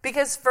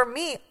 Because for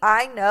me,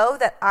 I know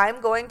that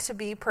I'm going to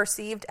be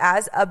perceived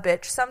as a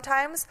bitch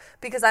sometimes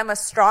because I'm a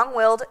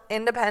strong-willed,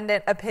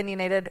 independent,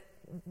 opinionated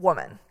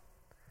woman.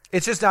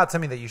 It's just not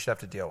something that you should have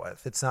to deal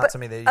with. It's not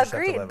something that you should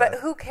have to live with. But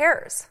who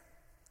cares?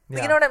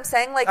 Yeah. You know what I'm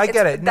saying? Like, I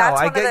get it. No,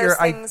 I get your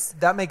things,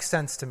 that makes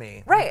sense to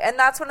me. Right. And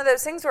that's one of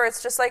those things where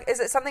it's just like, is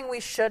it something we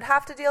should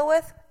have to deal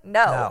with?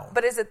 No.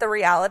 But is it the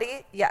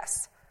reality?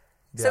 Yes.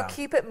 So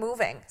keep it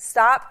moving.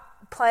 Stop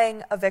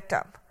playing a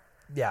victim.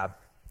 Yeah.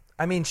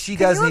 I mean, she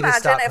does need to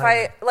stop. Can you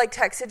imagine if I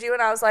texted you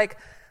and I was like,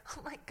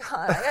 "Oh my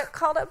God, I got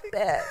called a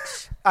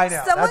bitch." I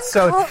know.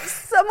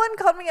 Someone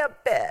called me a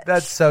bitch.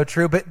 That's so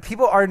true. But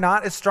people are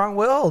not as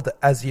strong-willed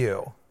as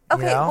you.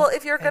 Okay, well,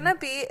 if you're going to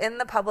be in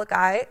the public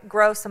eye,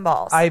 grow some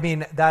balls. I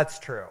mean, that's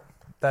true.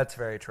 That's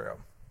very true.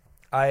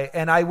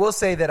 I will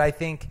say that I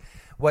think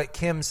what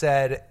Kim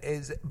said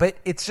is, but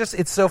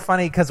it's so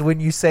funny because when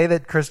you say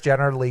that Kris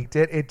Jenner leaked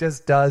it, it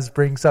just does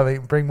bring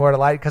more to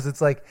light because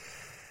it's like,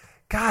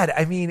 God,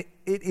 I mean,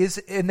 it is.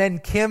 And then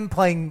Kim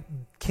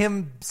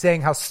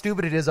saying how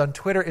stupid it is on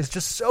Twitter is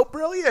just so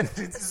brilliant.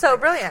 It's so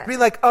brilliant. I mean,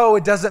 like, oh,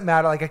 it doesn't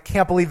matter. Like, I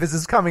can't believe this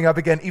is coming up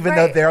again, even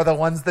though they're the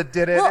ones that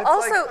did it. Well, it's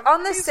also like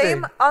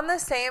on the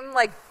same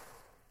like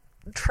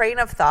train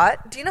of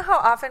thought, do you know how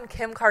often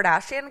Kim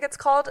Kardashian gets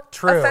called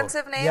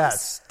offensive names?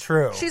 Yes,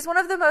 true. She's one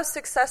of the most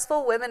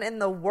successful women in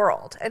the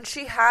world, and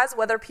she has,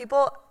 whether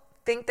people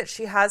think that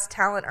she has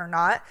talent or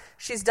not,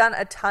 she's done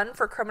a ton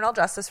for criminal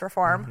justice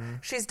reform.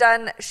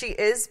 Mm-hmm. She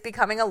is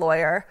becoming a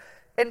lawyer.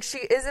 And she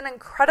is an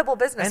incredible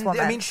businesswoman.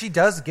 And I mean, she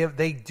does give.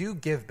 They do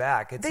give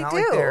back. It's not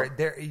like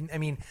they're. I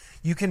mean,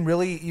 you can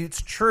really.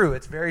 It's true.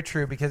 It's very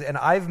true because. And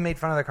I've made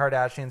fun of the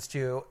Kardashians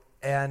too,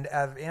 and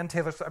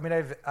Taylor. I mean,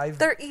 I've.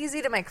 They're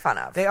easy to make fun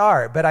of. They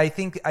are, but I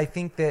think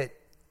that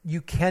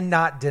you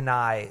cannot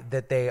deny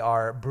that they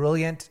are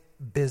brilliant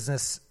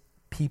business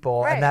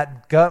people, and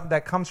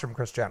that comes from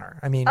Kris Jenner.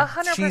 I mean,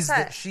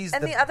 100%. She's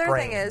and the other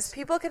thing is,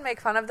 people can make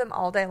fun of them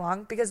all day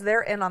long because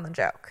they're in on the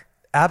joke.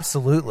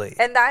 Absolutely,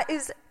 and that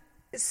is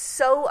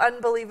so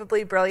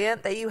unbelievably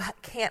brilliant that you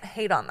can't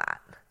hate on that.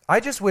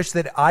 I just wish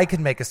that I could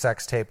make a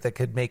sex tape that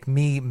could make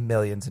me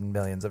millions and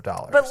millions of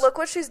dollars. But look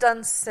what she's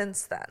done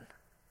since then.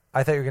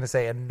 I thought you were going to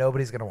say, and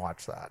nobody's going to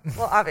watch that.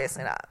 Well,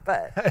 obviously not,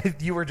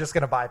 but... You were just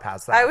going to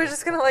bypass that. I was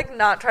just going to, like,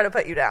 not try to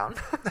put you down.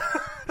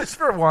 Just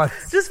for once.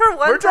 Just for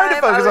one We're trying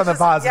to focus on the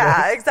positive.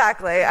 Yeah,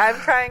 exactly. I'm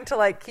trying to,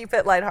 like, keep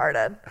it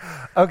lighthearted.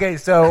 Okay,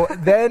 so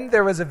then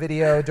there was a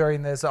video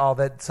during this all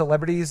that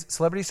celebrities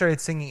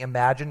started singing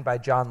Imagine by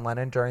John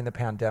Lennon during the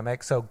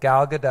pandemic. So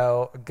Gal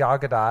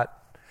Gadot,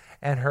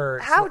 and her...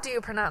 How do you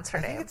pronounce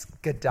her name? I think it's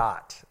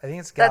Gadot. I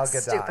think it's Gal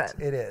That's Gadot.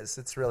 Stupid. It is.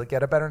 It's really...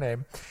 Get a better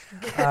name.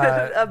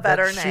 Get a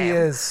better name. She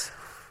is...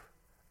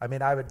 I mean,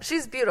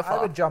 She's beautiful.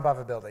 I would jump off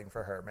a building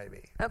for her,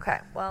 maybe. Okay,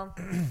 well,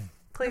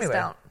 please anyway,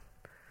 don't.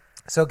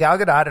 So Gal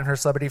Gadot and her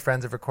celebrity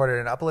friends have recorded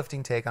an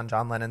uplifting take on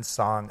John Lennon's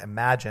song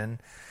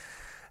Imagine,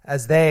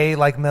 as they,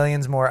 like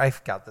millions more... I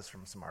got this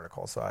from some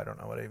article, so I don't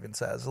know what it even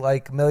says.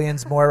 Like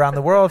millions more around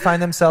the world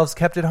find themselves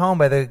kept at home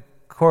by the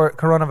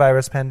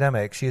coronavirus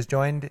pandemic. She is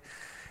joined...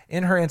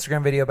 in her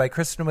Instagram video by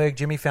Kristen Wiig,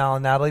 Jimmy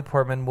Fallon, Natalie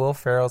Portman, Will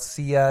Ferrell,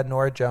 Sia,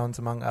 Norah Jones,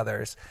 among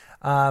others.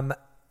 My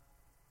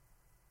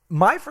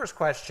first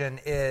question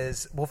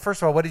is, well,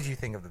 first of all, what did you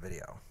think of the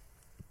video?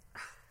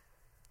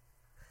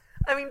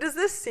 I mean, does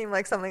this seem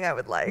like something I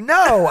would like?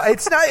 No,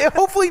 it's not.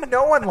 Hopefully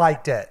no one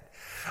liked it.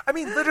 I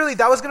mean, literally,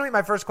 that was going to be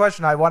my first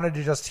question. I wanted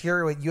to just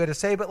hear what you had to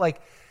say, but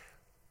like,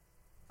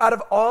 Out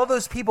of all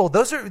those people,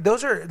 those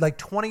are like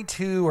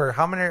 22 or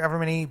however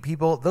many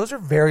people. Those are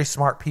very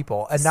smart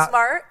people, and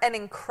smart and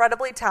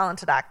incredibly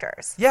talented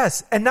actors.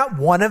 Yes, and not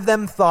one of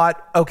them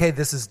thought, "Okay,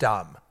 this is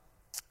dumb."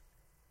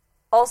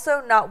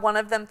 Also, not one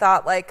of them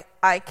thought, like,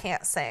 I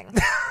can't sing.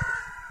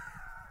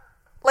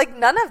 Like,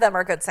 none of them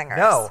are good singers.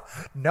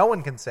 No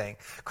one can sing.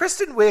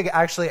 Kristen Wiig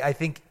actually, I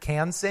think,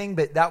 can sing,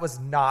 but that was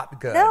not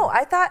good. No,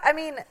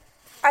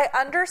 I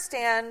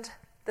understand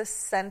the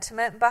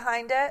sentiment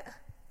behind it.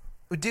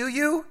 Do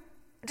you?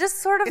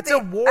 Just sort of. It's a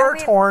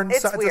war-torn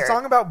song. It's a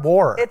song about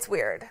war. It's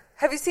weird.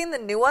 Have you seen the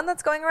new one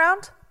that's going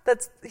around?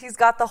 He's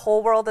got the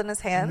whole world in his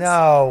hands.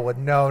 No.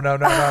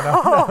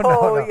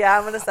 Oh, yeah,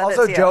 I'm going to send it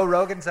to you. Also, Joe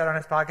Rogan said on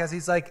his podcast,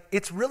 he's like,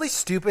 it's really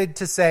stupid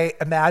to say,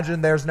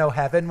 imagine there's no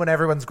heaven when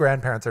everyone's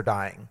grandparents are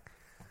dying.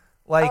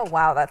 Like, oh,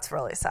 wow, that's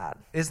really sad.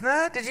 Isn't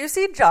that? Did you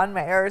see John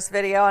Mayer's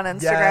video on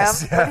Instagram?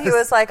 Yes. When he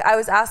was like, I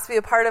was asked to be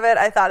a part of it.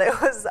 I thought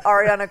it was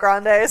Ariana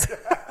Grande's.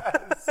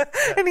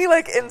 Yes. And he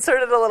like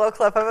inserted a little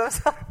clip of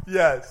himself.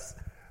 Yes.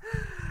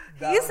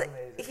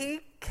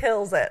 He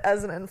kills it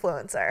as an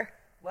influencer.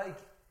 Like,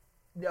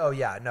 oh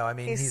yeah, no, I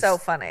mean he's so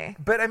funny.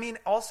 But I mean,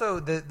 also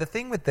the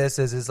thing with this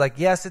is like,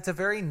 yes, it's a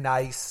very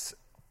nice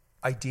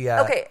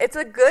idea. Okay, it's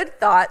a good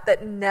thought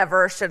that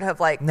never should have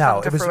come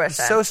to fruition. It was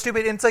so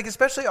stupid. And it's like,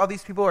 especially all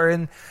these people are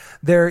in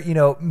their,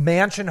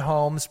 mansion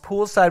homes,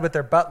 poolside with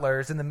their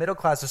butlers, and the middle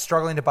class is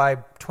struggling to buy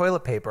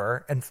toilet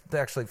paper and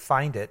actually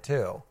find it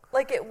too.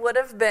 Like, it would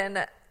have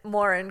been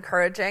more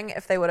encouraging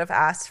if they would have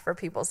asked for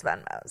people's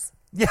Venmos.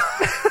 Yeah.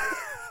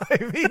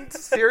 I mean,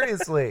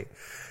 seriously.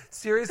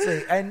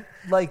 And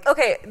like,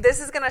 okay, this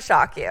is going to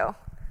shock you.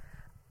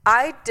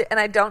 And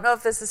I don't know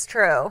if this is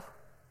true.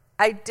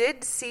 I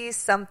did see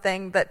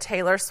something that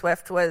Taylor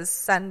Swift was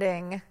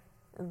sending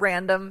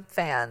random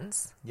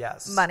fans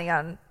money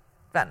on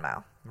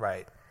Venmo.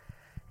 Right.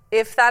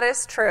 If that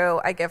is true,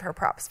 I give her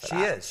props for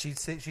that. She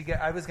is.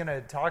 I was going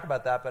to talk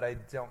about that, but I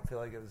don't feel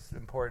like it was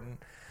important.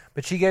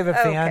 But she gave a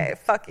fan. Okay,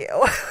 fuck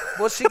you.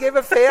 Well, she gave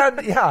a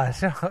fan. Yeah,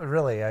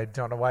 really. I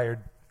don't know why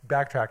you're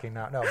backtracking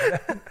now. No,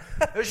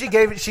 but she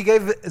gave a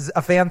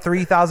fan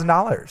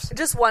 $3,000.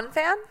 Just one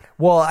fan?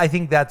 Well, I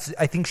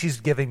think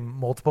she's giving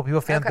multiple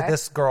people fans, okay. But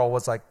this girl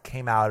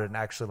came out and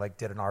actually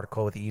did an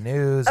article with E!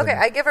 News. Okay,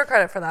 I give her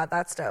credit for that.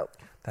 That's dope.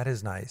 That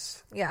is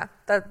nice. Yeah,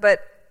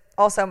 but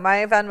also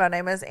my Venmo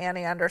name is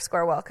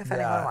Annie_Wilk. If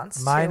anyone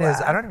wants. Mine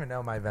is. I don't even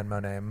know my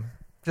Venmo name.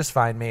 Just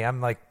find me.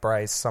 I'm like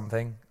Bryce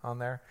something on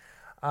there.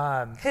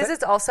 His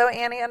is also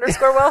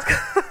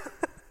Annie_Wilk.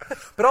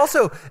 But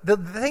also, the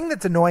thing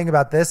that's annoying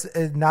about this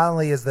is not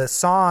only is the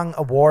song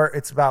a war,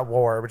 it's about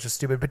war, which is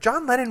stupid, but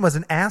John Lennon was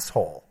an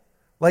asshole.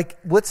 Like,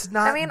 what's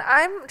not... I mean,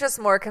 I'm just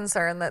more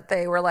concerned that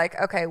they were like,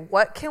 okay,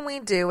 what can we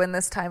do in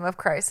this time of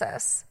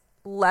crisis?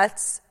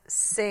 Let's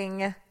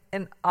sing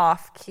an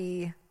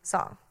off-key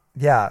song.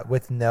 Yeah,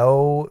 with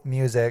no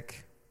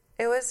music.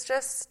 It was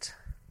just...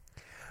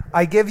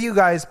 I give you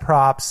guys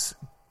props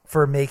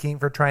for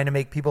trying to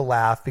make people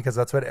laugh, because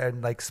that's what,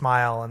 and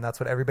smile, and that's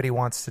what everybody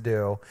wants to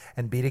do,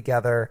 and be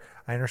together.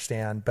 I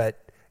understand, but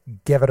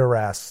give it a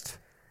rest.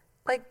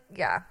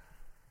 Yeah.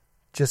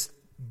 Just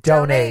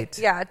donate.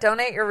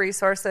 Donate your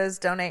resources,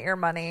 donate your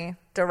money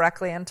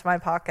directly into my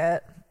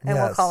pocket, and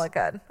we'll call it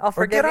good. I'll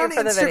forgive you for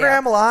the video. Or get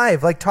on Instagram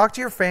Live. Talk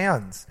to your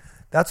fans.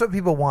 That's what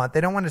people want.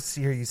 They don't want to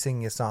hear you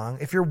singing a song.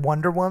 If you're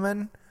Wonder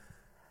Woman.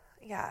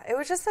 Yeah, it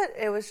was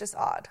just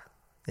odd.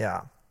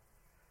 Yeah.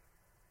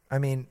 I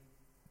mean,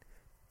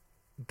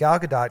 Gal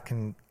Gadot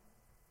can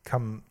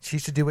come. She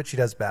should do what she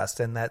does best,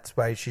 and that's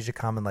why she should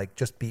come and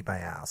just beat my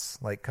ass.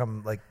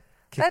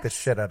 Kick the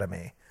shit out of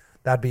me.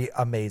 That'd be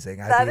amazing.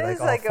 I'd be all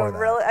for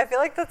that. I feel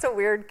like that's a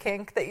weird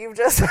kink that you've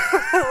just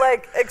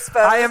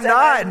exposed. I am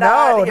not.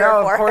 No,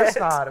 of course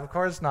not. Of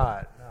course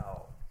not.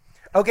 No.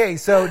 Okay,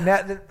 so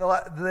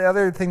the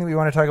other thing that we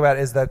want to talk about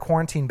is the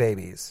quarantine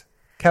babies.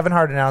 Kevin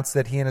Hart announced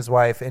that he and his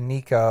wife and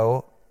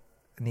Nico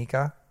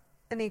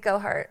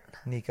Hart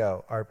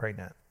are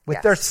pregnant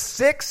with their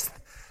sixth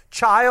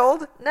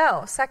child.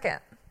 No, second.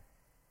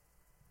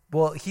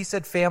 Well, he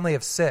said family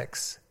of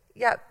 6.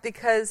 Yeah,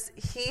 because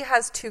he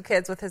has 2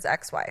 kids with his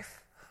ex-wife.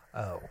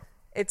 Oh.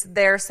 It's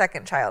their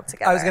second child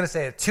together. I was going to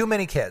say too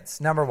many kids,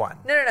 number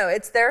 1. No.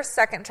 It's their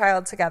second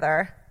child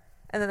together,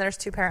 and then there's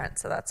 2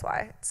 parents, so that's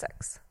why it's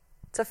 6.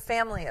 It's a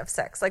family of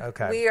 6.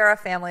 Okay. We are a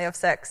family of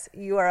 6.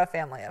 You are a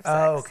family of 6.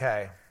 Oh,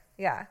 okay.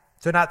 Yeah.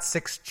 So not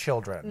 6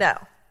 children. No.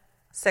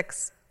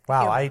 6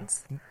 Wow,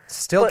 humans. I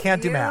still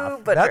can't do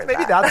math.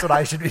 Maybe that's what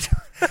I should be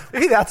doing.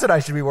 Maybe that's what I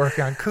should be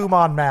working on.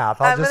 Kumon math.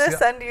 I'm going to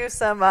send you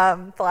some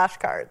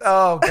flashcards.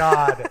 Oh,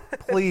 God.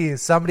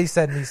 Please, somebody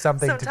send me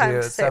something to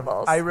do.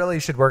 Tables. I really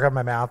should work on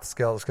my math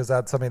skills, because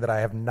that's something that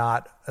I have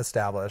not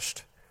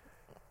established.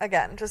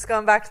 Again, just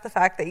going back to the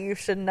fact that you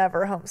should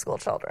never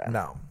homeschool children.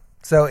 No.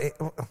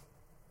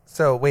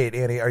 So wait,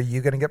 Annie, are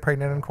you going to get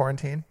pregnant in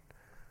quarantine?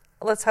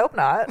 Let's hope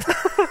not.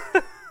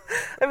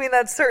 I mean,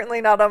 that's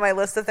certainly not on my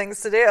list of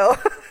things to do.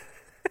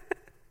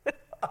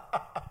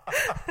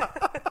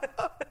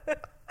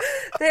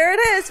 There it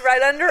is,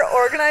 right under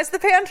organize the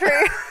pantry.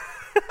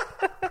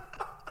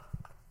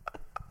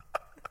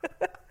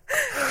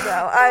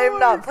 No, I'm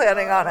not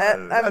planning on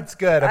it. That's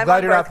good. I'm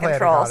glad you're not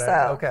planning on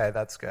it. Okay,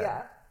 that's good.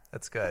 Yeah.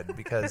 That's good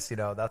because,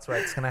 that's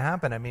what's going to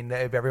happen. I mean,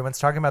 everyone's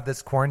talking about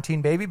this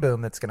quarantine baby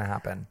boom that's going to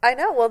happen. I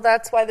know. Well,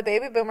 that's why the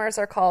baby boomers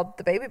are called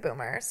the baby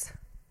boomers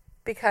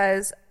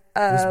because it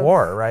was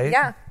war, right?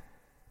 Yeah.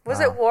 Was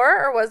it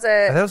war or was it?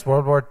 I think it was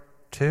World War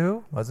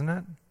II, wasn't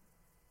it?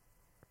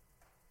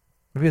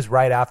 Maybe it was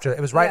right after. It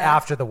was right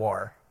after the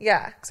war.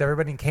 Yeah. Because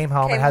everybody came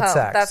home and had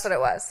sex. That's what it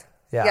was.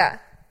 Yeah. Yeah.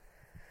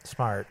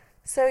 Smart.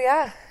 So,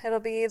 yeah, it'll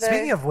be the...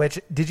 Speaking of which,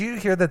 did you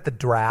hear that the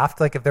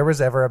draft, like if there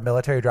was ever a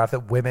military draft,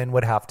 that women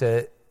would have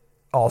to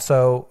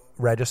also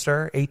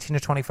register 18 to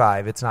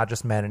 25? It's not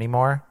just men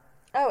anymore.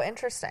 Oh,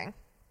 interesting.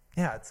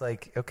 Yeah, it's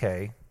like,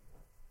 okay.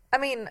 I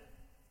mean,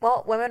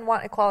 well, women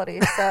want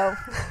equality, so...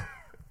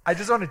 I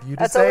just wanted you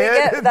to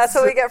say it. That's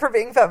what we get for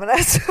being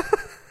feminist.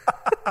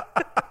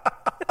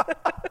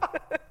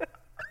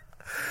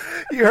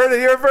 You heard it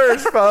here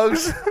first,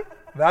 folks.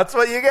 That's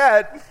what you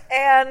get.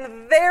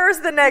 And there's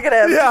the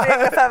negative to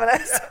being a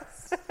feminist.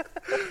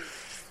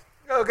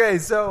 Okay,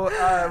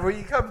 so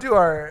we come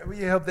to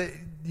we hope that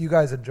you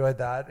guys enjoyed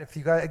that. If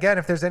you guys, again,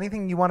 if there's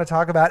anything you want to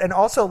talk about, and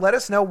also let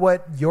us know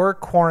what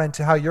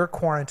how you're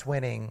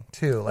quarant-winning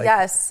too. Like,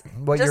 yes.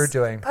 What you're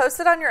doing.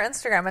 Post it on your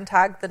Instagram and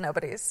tag the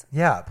Nobodies.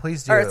 Yeah,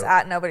 please do. Or it's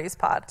at Nobodies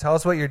Pod. Tell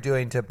us what you're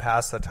doing to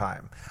pass the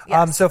time.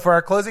 Yes. So for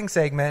our closing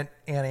segment,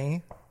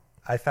 Annie,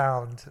 I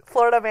found a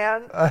Florida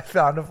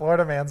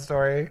man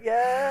story.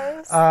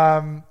 Yes.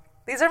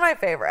 These are my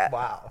favorite.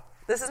 Wow.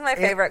 This is my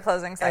favorite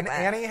closing segment.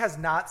 And Annie has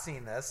not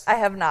seen this. I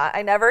have not.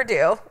 I never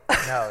do.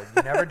 No,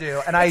 you never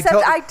do. And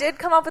I did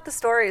come up with the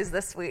stories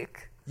this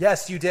week.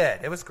 Yes, you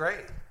did. It was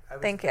great.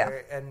 Thank you.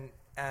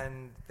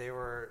 And they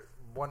were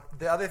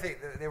the other thing,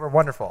 they were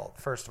wonderful.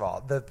 First of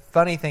all, the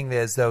funny thing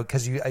is though,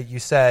 because you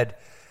said,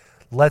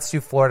 let's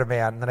do Florida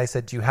Man. And then I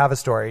said, do you have a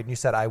story? And you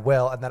said, I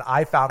will. And then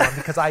I found one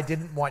because I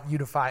didn't want you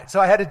to find. So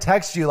I had to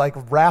text you like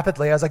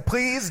rapidly. I was like,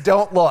 please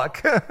don't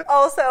look.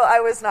 Also,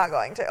 I was not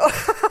going to.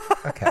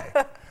 Okay.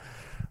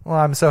 Well,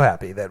 I'm so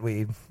happy that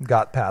we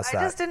got past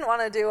that. I just didn't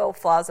want to do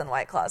flaws and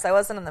White Claws. I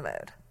wasn't in the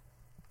mood.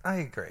 I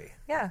agree.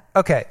 Yeah.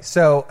 Okay.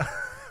 So.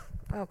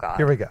 Oh, God.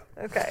 Here we go.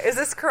 Okay. Is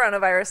this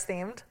coronavirus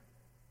themed?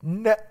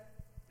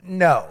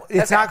 No,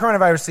 it's not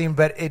coronavirus themed,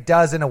 but it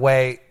does in a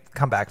way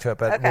come back to it,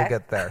 but we'll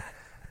get there.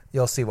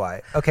 You'll see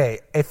why.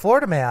 Okay, a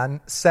Florida man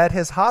set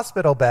his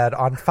hospital bed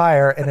on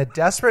fire in a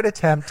desperate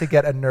attempt to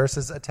get a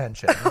nurse's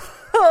attention.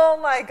 Oh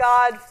my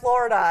God,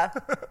 Florida.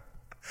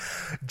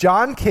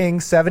 John King,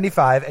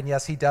 75, and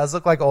yes, he does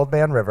look like Old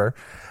Man River,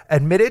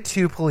 admitted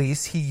to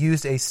police he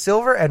used a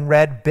silver and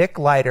red Bic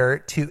lighter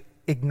to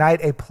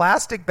ignite a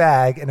plastic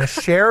bag in a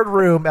shared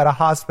room at a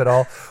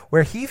hospital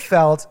where he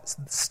felt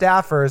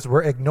staffers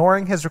were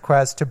ignoring his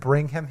request to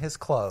bring him his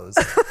clothes.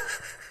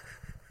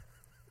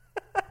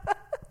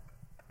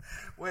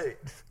 Wait.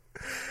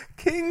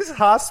 King's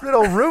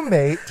hospital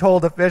roommate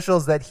told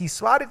officials that he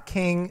swatted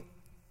King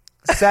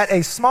set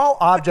a small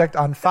object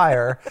on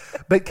fire,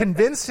 but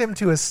convinced him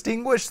to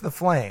extinguish the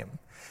flame.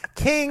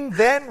 King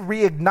then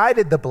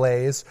reignited the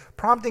blaze,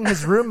 prompting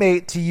his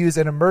roommate to use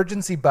an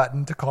emergency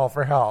button to call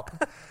for help.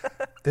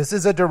 This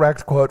is a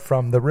direct quote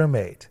from the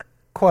roommate.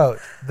 Quote,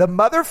 "The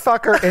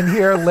motherfucker in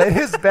here lit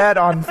his bed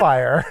on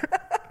fire."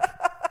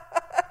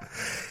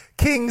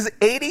 King's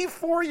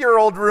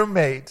 84-year-old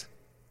roommate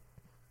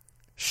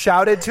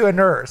shouted to a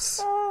nurse.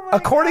 Oh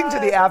According to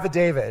the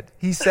affidavit,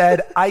 he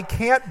said, "I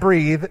can't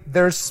breathe.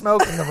 There's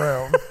smoke in the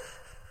room."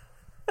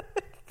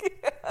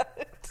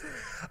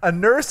 A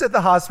nurse at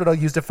the hospital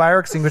used a fire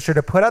extinguisher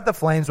to put out the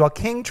flames while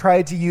King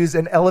tried to use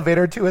an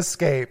elevator to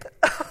escape.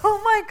 Oh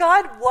my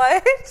God,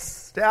 what?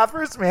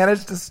 Staffers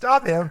managed to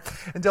stop him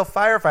until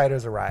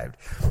firefighters arrived.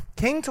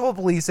 King told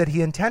police that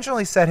he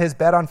intentionally set his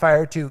bed on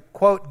fire to,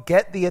 quote,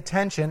 "get the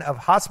attention of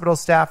hospital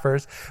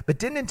staffers," but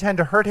didn't intend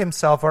to hurt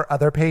himself or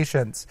other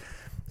patients.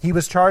 He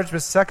was charged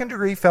with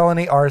second-degree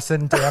felony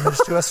arson, damage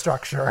to a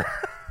structure.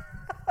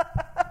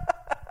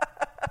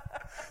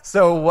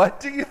 So what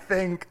do you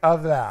think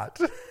of that?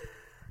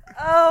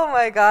 Oh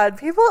my God.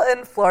 People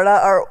in Florida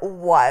are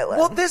wild.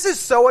 Well, this is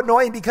so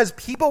annoying because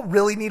people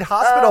really need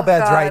hospital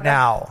beds right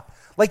now.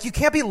 Like, you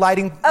can't be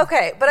lighting.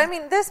 Okay, but I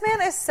mean, this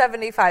man is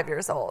 75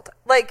 years old.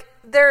 Like,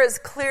 there is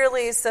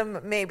clearly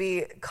some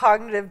maybe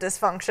cognitive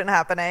dysfunction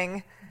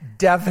happening.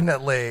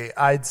 Definitely,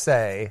 I'd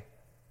say.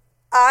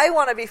 I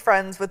want to be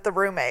friends with the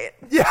roommate.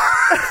 Yeah.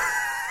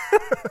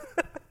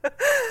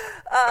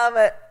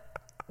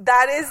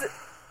 That is,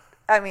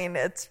 I mean,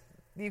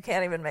 you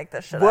can't even make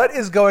this shit What up.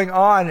 is going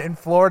on in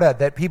Florida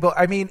that people,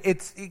 I mean,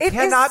 it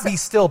cannot be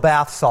still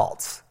bath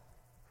salts.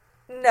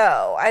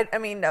 No, I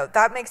mean, no,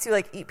 that makes you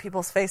like eat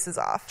people's faces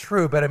off.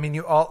 True, but I mean,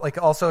 you all like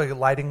also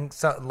lighting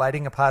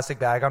a plastic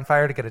bag on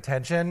fire to get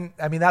attention.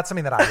 I mean, that's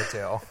something that I would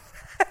do.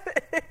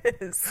 It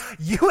is.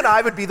 You and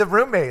I would be the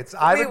roommates.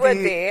 We would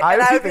be.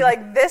 I would be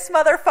like, this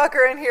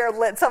motherfucker in here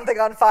lit something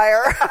on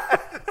fire.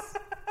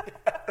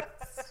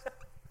 Yes.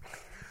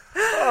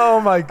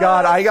 Oh my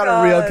God. I got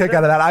a real kick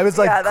out of that. I was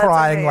like Yeah, that's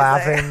crying, amazing.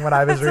 laughing when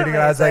I was That's reading it.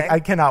 I was like, amazing. I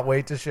cannot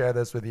wait to share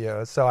this with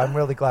you. So I'm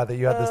really glad that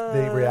you had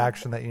the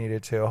reaction that you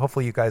needed to.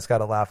 Hopefully you guys got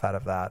a laugh out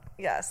of that.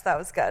 Yes, that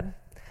was good.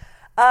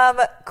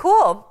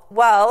 Cool.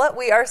 Well,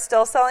 we are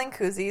still selling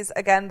koozies.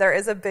 Again, there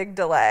is a big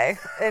delay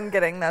in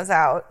getting those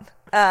out.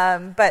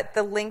 But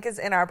the link is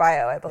in our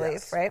bio, I believe,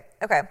 Yes. right?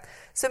 Okay.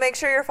 So make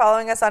sure you're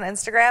following us on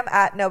Instagram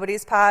at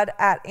nobodiespod,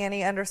 at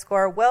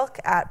Annie_Wilk,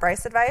 at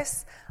Bryce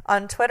Advice,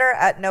 on Twitter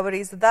at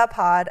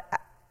nobodiesthepod,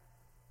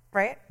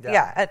 right?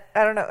 Yeah.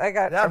 I don't know. I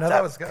got Yeah, tripped no, up.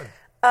 that was good.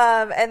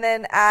 And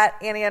then at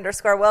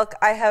Annie_Wilk,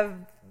 I have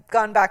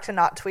gone back to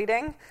not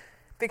tweeting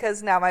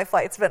because now my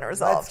flight's been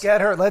resolved.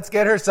 Let's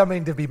get her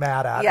something to be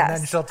mad at, Yes. and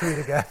then she'll tweet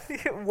again.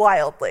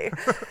 Wildly.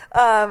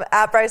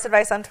 At Bryce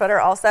Advice on Twitter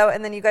also.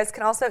 And then you guys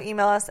can also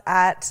email us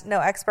at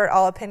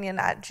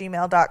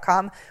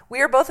noexpertallopinion@gmail.com.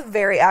 We are both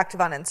very active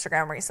on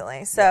Instagram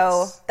recently,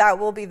 so that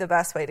will be the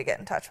best way to get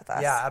in touch with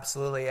us. Yeah,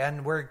 absolutely.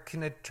 And we're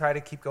going to try to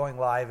keep going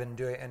live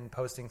and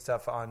posting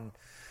stuff on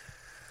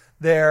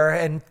there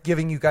and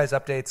giving you guys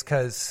updates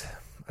because,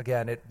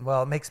 again, it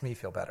makes me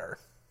feel better.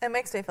 It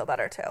makes me feel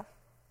better too.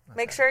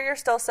 Make sure you're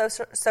still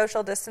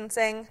social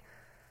distancing.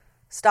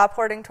 Stop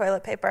hoarding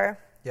toilet paper.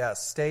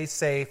 Yes, stay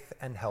safe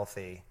and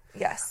healthy.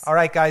 Yes. All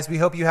right, guys, we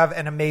hope you have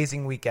an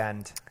amazing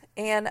weekend.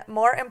 And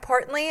more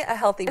importantly, a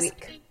healthy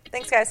week.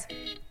 Thanks, guys.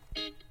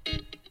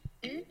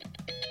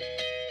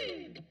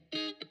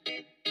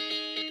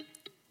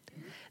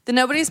 The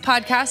Nobody's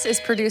Podcast is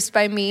produced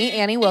by me,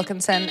 Annie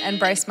Wilkinson, and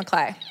Bryce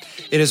McClay.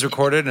 It is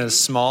recorded in a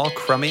small,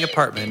 crummy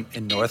apartment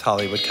in North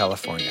Hollywood,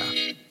 California.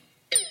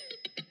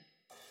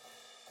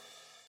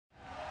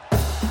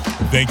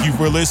 Thank you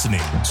for listening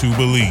to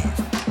Believe.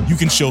 You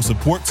can show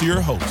support to your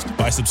host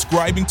by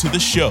subscribing to the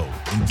show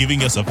and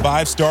giving us a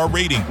 5-star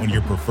rating on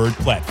your preferred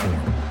platform.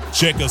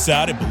 Check us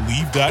out at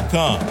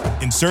Believe.com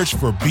and search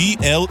for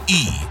BLEAV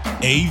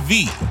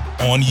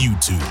on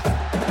YouTube.